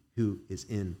he who is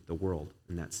in the world,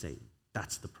 and that's Satan.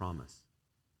 That's the promise.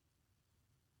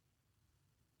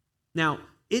 Now,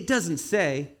 it doesn't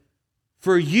say,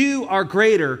 for you are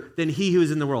greater than he who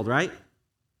is in the world, right?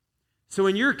 So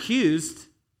when you're accused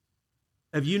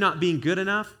of you not being good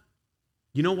enough,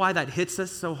 you know why that hits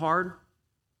us so hard?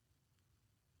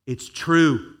 It's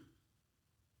true.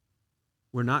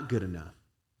 We're not good enough.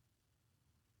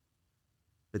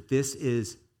 But this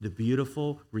is the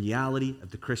beautiful reality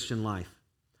of the Christian life.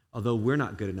 Although we're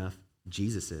not good enough,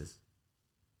 Jesus is.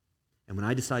 And when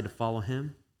I decide to follow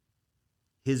him,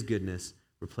 his goodness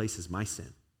replaces my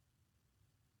sin.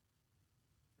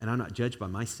 And I'm not judged by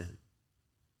my sin.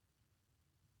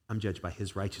 I'm judged by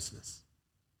his righteousness.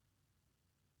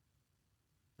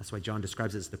 That's why John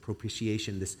describes it as the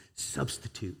propitiation, this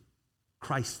substitute.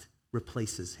 Christ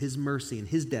replaces his mercy and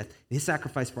his death and his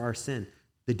sacrifice for our sin.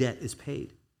 The debt is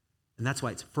paid. And that's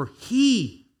why it's for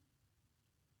he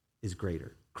is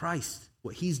greater. Christ,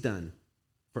 what he's done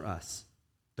for us.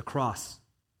 The cross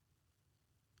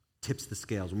tips the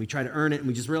scales. When we try to earn it and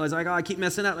we just realize, like, oh, I keep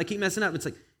messing up. It's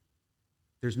like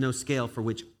there's no scale for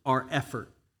which our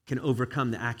effort can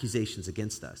overcome the accusations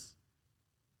against us.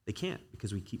 They can't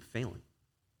because we keep failing.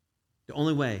 The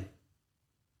only way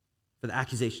for the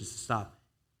accusations to stop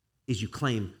is you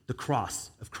claim the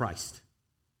cross of Christ.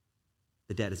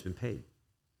 The debt has been paid.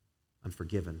 I'm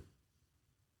forgiven.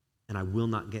 And I will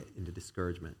not get into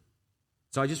discouragement.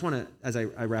 So I just want to, as I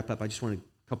wrap up, I just want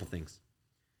a couple things.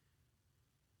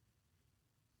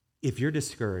 If you're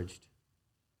discouraged,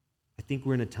 I think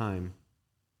we're in a time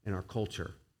in our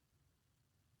culture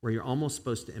where you're almost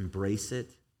supposed to embrace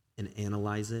it and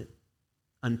analyze it,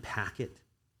 unpack it,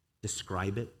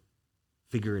 describe it,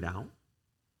 figure it out.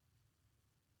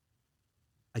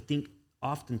 I think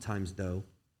oftentimes, though,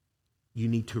 you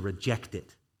need to reject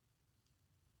it.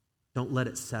 Don't let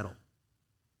it settle.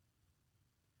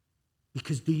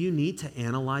 Because do you need to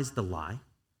analyze the lie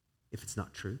if it's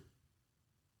not true?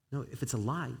 No, if it's a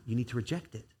lie, you need to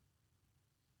reject it.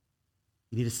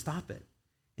 You need to stop it.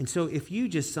 And so if you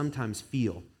just sometimes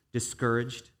feel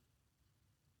discouraged,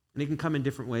 and it can come in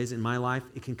different ways. In my life,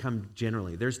 it can come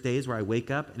generally. There's days where I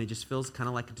wake up and it just feels kind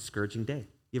of like a discouraging day.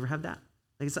 You ever have that?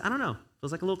 Like I don't know. It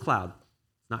feels like a little cloud.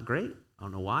 It's not great. I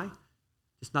don't know why.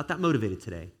 Just not that motivated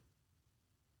today.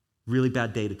 Really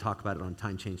bad day to talk about it on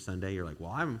Time Change Sunday. You're like,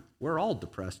 well, we're all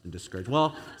depressed and discouraged.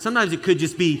 Well, sometimes it could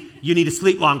just be you need to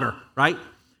sleep longer, right?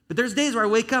 But there's days where I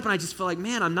wake up and I just feel like,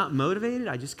 man, I'm not motivated.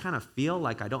 I just kind of feel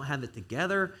like I don't have it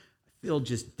together. I feel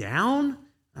just down.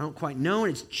 I don't quite know,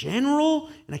 and it's general,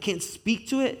 and I can't speak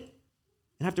to it.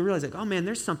 And I have to realize, like, oh man,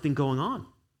 there's something going on.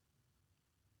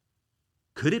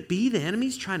 Could it be the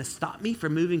enemy's trying to stop me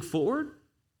from moving forward?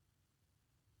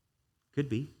 Could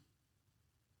be.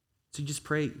 So you just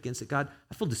pray against it. God,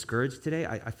 I feel discouraged today.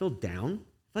 I feel down. I feel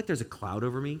like there's a cloud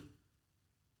over me. I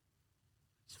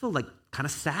just feel like kind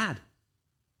of sad.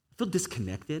 I feel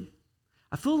disconnected.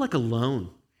 I feel like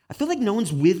alone. I feel like no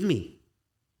one's with me.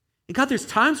 And God, there's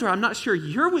times where I'm not sure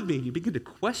you're with me. You begin to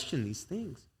question these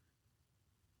things.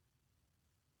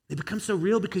 They become so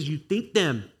real because you think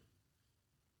them.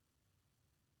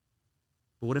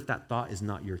 But what if that thought is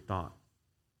not your thought?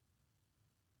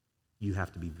 You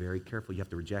have to be very careful. You have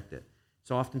to reject it.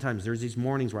 So oftentimes there's these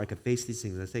mornings where I could face these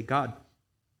things. I say, God,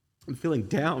 I'm feeling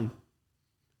down.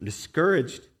 I'm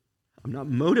discouraged. I'm not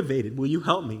motivated. Will you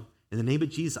help me? In the name of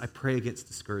Jesus, I pray against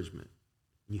discouragement.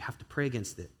 And you have to pray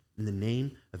against it in the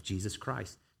name of Jesus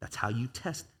Christ. That's how you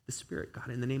test the Spirit. God,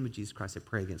 in the name of Jesus Christ, I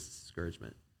pray against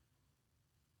discouragement.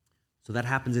 So that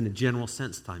happens in a general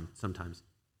sense sometimes.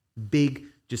 Big,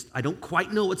 just, I don't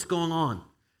quite know what's going on.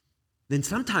 Then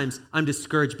sometimes I'm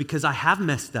discouraged because I have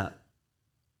messed up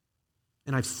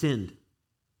and I've sinned.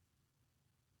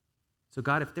 So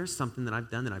God, if there's something that I've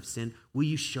done that I've sinned, will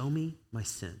you show me my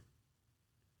sin? And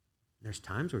there's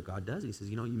times where God does. He says,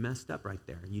 you messed up right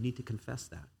there. And you need to confess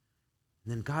that.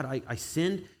 And then, God, I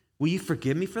sinned. Will you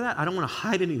forgive me for that? I don't want to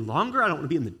hide any longer. I don't want to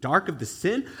be in the dark of the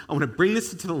sin. I want to bring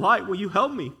this into the light. Will you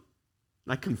help me?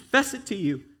 And I confess it to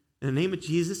you. In the name of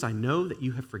Jesus, I know that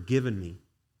you have forgiven me.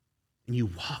 And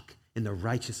you walk in the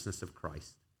righteousness of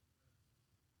Christ.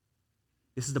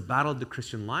 This is the battle of the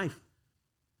Christian life.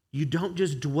 You don't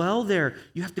just dwell there.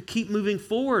 You have to keep moving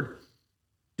forward.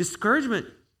 Discouragement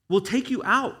will take you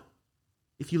out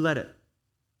if you let it.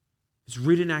 It's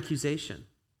rooted in accusation.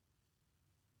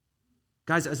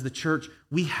 Guys, as the church,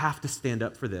 we have to stand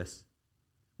up for this.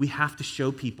 We have to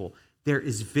show people there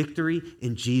is victory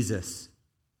in Jesus.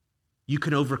 You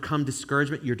can overcome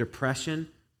discouragement, your depression.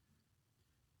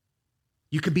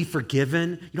 You can be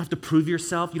forgiven. You don't have to prove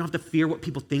yourself. You don't have to fear what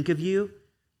people think of you.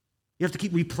 You have to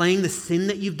keep replaying the sin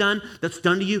that you've done, that's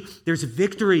done to you. There's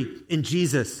victory in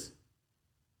Jesus.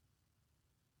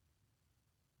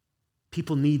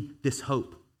 People need this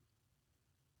hope.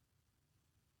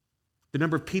 The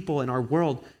number of people in our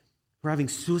world who are having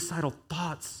suicidal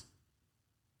thoughts,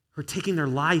 who are taking their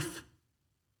life,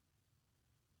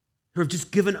 who have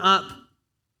just given up.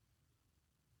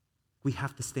 We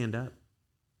have to stand up.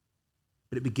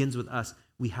 But it begins with us.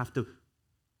 We have to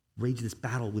rage this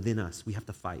battle within us. We have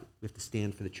to fight. We have to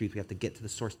stand for the truth. We have to get to the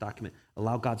source document.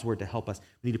 Allow God's word to help us.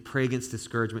 We need to pray against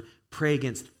discouragement, pray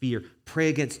against fear, pray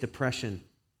against depression,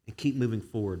 and keep moving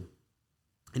forward.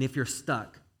 And if you're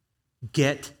stuck,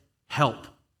 get help.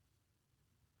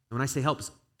 And when I say help,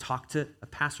 is talk to a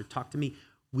pastor, talk to me.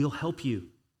 We'll help you. And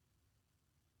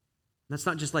that's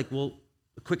not just like, well,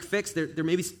 a quick fix. There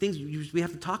may be things we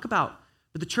have to talk about.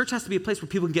 But the church has to be a place where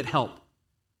people can get help.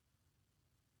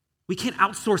 We can't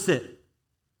outsource it.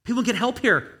 People get help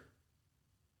here.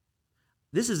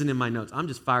 This isn't in my notes. I'm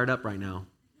just fired up right now.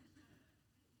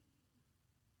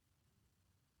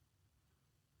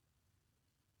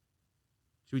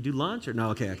 Should we do lunch or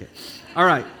no? Okay. All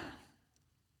right.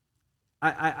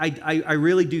 I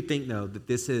really do think, though, that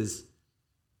this is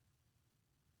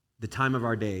the time of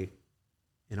our day,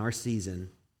 in our season,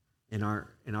 in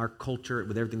our culture,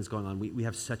 with everything that's going on. We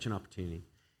have such an opportunity.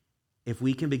 If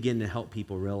we can begin to help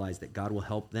people realize that God will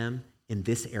help them in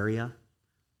this area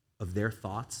of their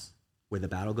thoughts where the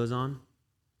battle goes on,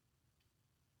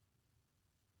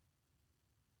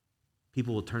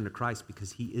 people will turn to Christ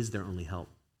because he is their only help.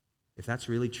 If that's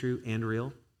really true and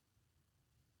real,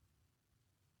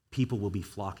 people will be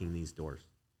flocking these doors,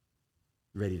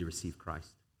 ready to receive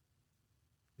Christ.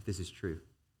 If this is true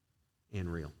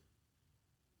and real.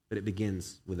 But it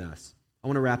begins with us. I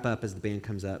want to wrap up as the band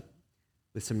comes up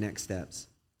with some next steps.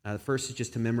 The first is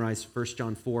just to memorize 1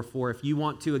 John 4:4. If you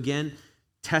want to, again,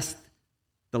 test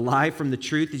the lie from the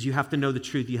truth, is you have to know the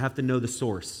truth. You have to know the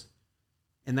source.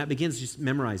 And that begins just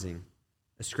memorizing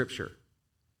a scripture.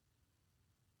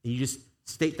 And you just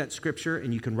state that scripture,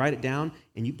 and you can write it down,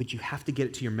 but you have to get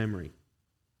it to your memory.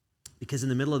 Because in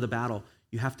the middle of the battle,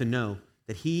 you have to know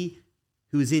that he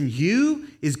who is in you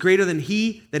is greater than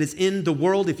he that is in the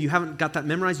world. If you haven't got that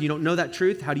memorized, you don't know that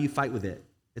truth, how do you fight with it?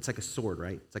 It's like a sword,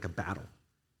 right? It's like a battle.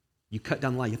 You cut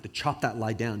down the lie. You have to chop that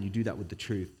lie down. You do that with the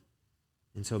truth.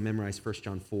 And so memorize 1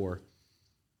 John 4.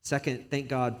 Second, thank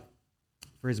God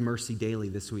for his mercy daily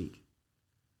this week.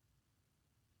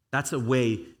 That's a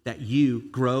way that you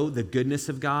grow the goodness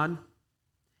of God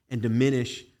and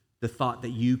diminish the thought that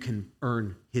you can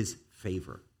earn his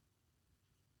favor.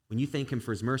 When you thank him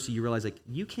for his mercy, you realize,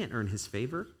 you can't earn his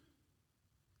favor.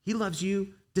 He loves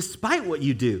you despite what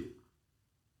you do.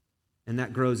 And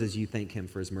that grows as you thank him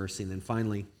for his mercy. And then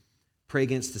finally, pray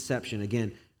against deception.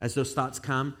 Again, as those thoughts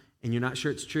come and you're not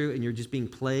sure it's true and you're just being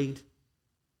plagued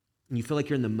and you feel like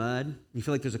you're in the mud and you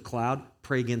feel like there's a cloud,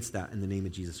 pray against that in the name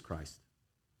of Jesus Christ.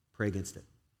 Pray against it.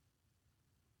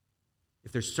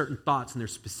 If there's certain thoughts and they're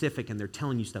specific and they're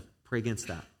telling you stuff, pray against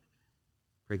that.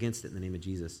 Pray against it in the name of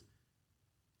Jesus.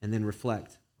 And then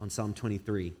reflect on Psalm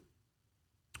 23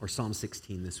 or Psalm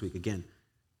 16 this week. Again,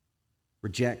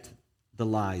 reject the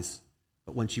lies.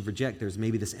 But once you reject, there's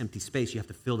maybe this empty space. You have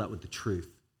to fill that with the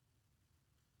truth.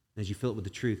 And as you fill it with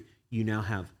the truth, you now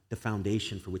have the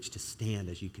foundation for which to stand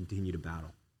as you continue to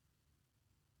battle.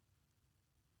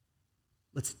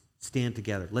 Let's stand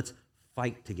together. Let's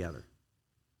fight together.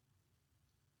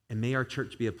 And may our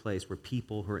church be a place where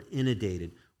people who are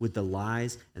inundated with the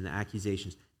lies and the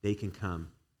accusations, they can come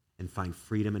and find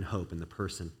freedom and hope in the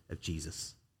person of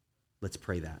Jesus. Let's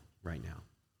pray that right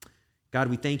now. God,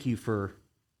 we thank you for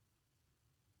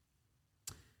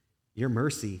your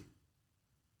mercy.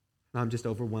 I'm just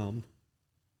overwhelmed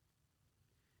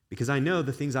because I know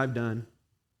the things I've done,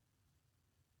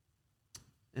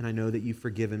 and I know that you've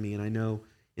forgiven me, and I know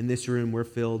in this room we're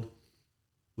filled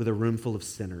with a room full of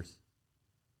sinners.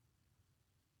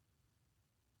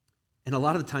 And a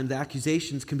lot of the time the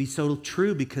accusations can be so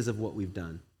true because of what we've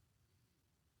done.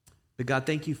 But God,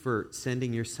 thank you for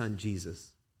sending your son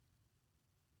Jesus,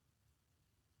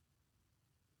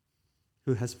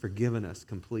 who has forgiven us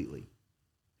completely,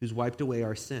 who's wiped away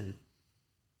our sin.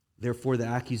 Therefore, the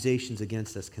accusations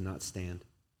against us cannot stand.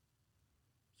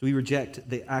 So we reject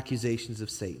the accusations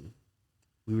of Satan.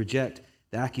 We reject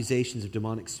the accusations of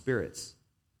demonic spirits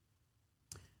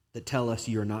that tell us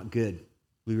you are not good.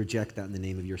 We reject that in the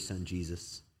name of your son,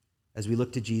 Jesus. As we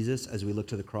look to Jesus, as we look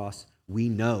to the cross, we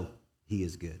know he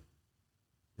is good.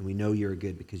 And we know you're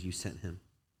good because you sent him.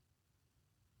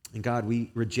 And God,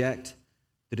 we reject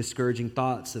the discouraging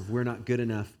thoughts of we're not good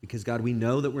enough because, God, we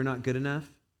know that we're not good enough,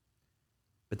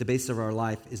 but the basis of our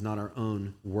life is not our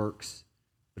own works,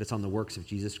 but it's on the works of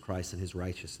Jesus Christ and his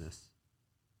righteousness.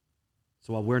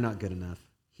 So while we're not good enough,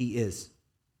 he is.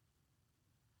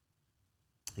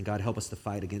 And God, help us to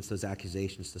fight against those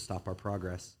accusations to stop our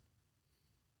progress.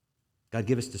 God,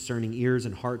 give us discerning ears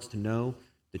and hearts to know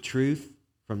the truth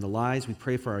from the lies. We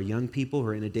pray for our young people who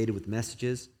are inundated with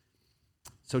messages,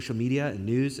 social media and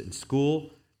news and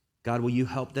school. God, will you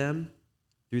help them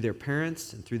through their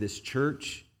parents and through this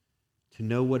church to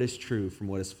know what is true from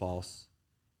what is false?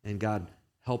 And God,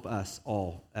 help us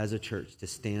all as a church to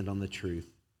stand on the truth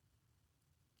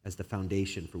as the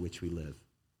foundation for which we live.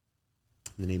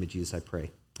 In the name of Jesus, I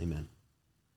pray. Amen.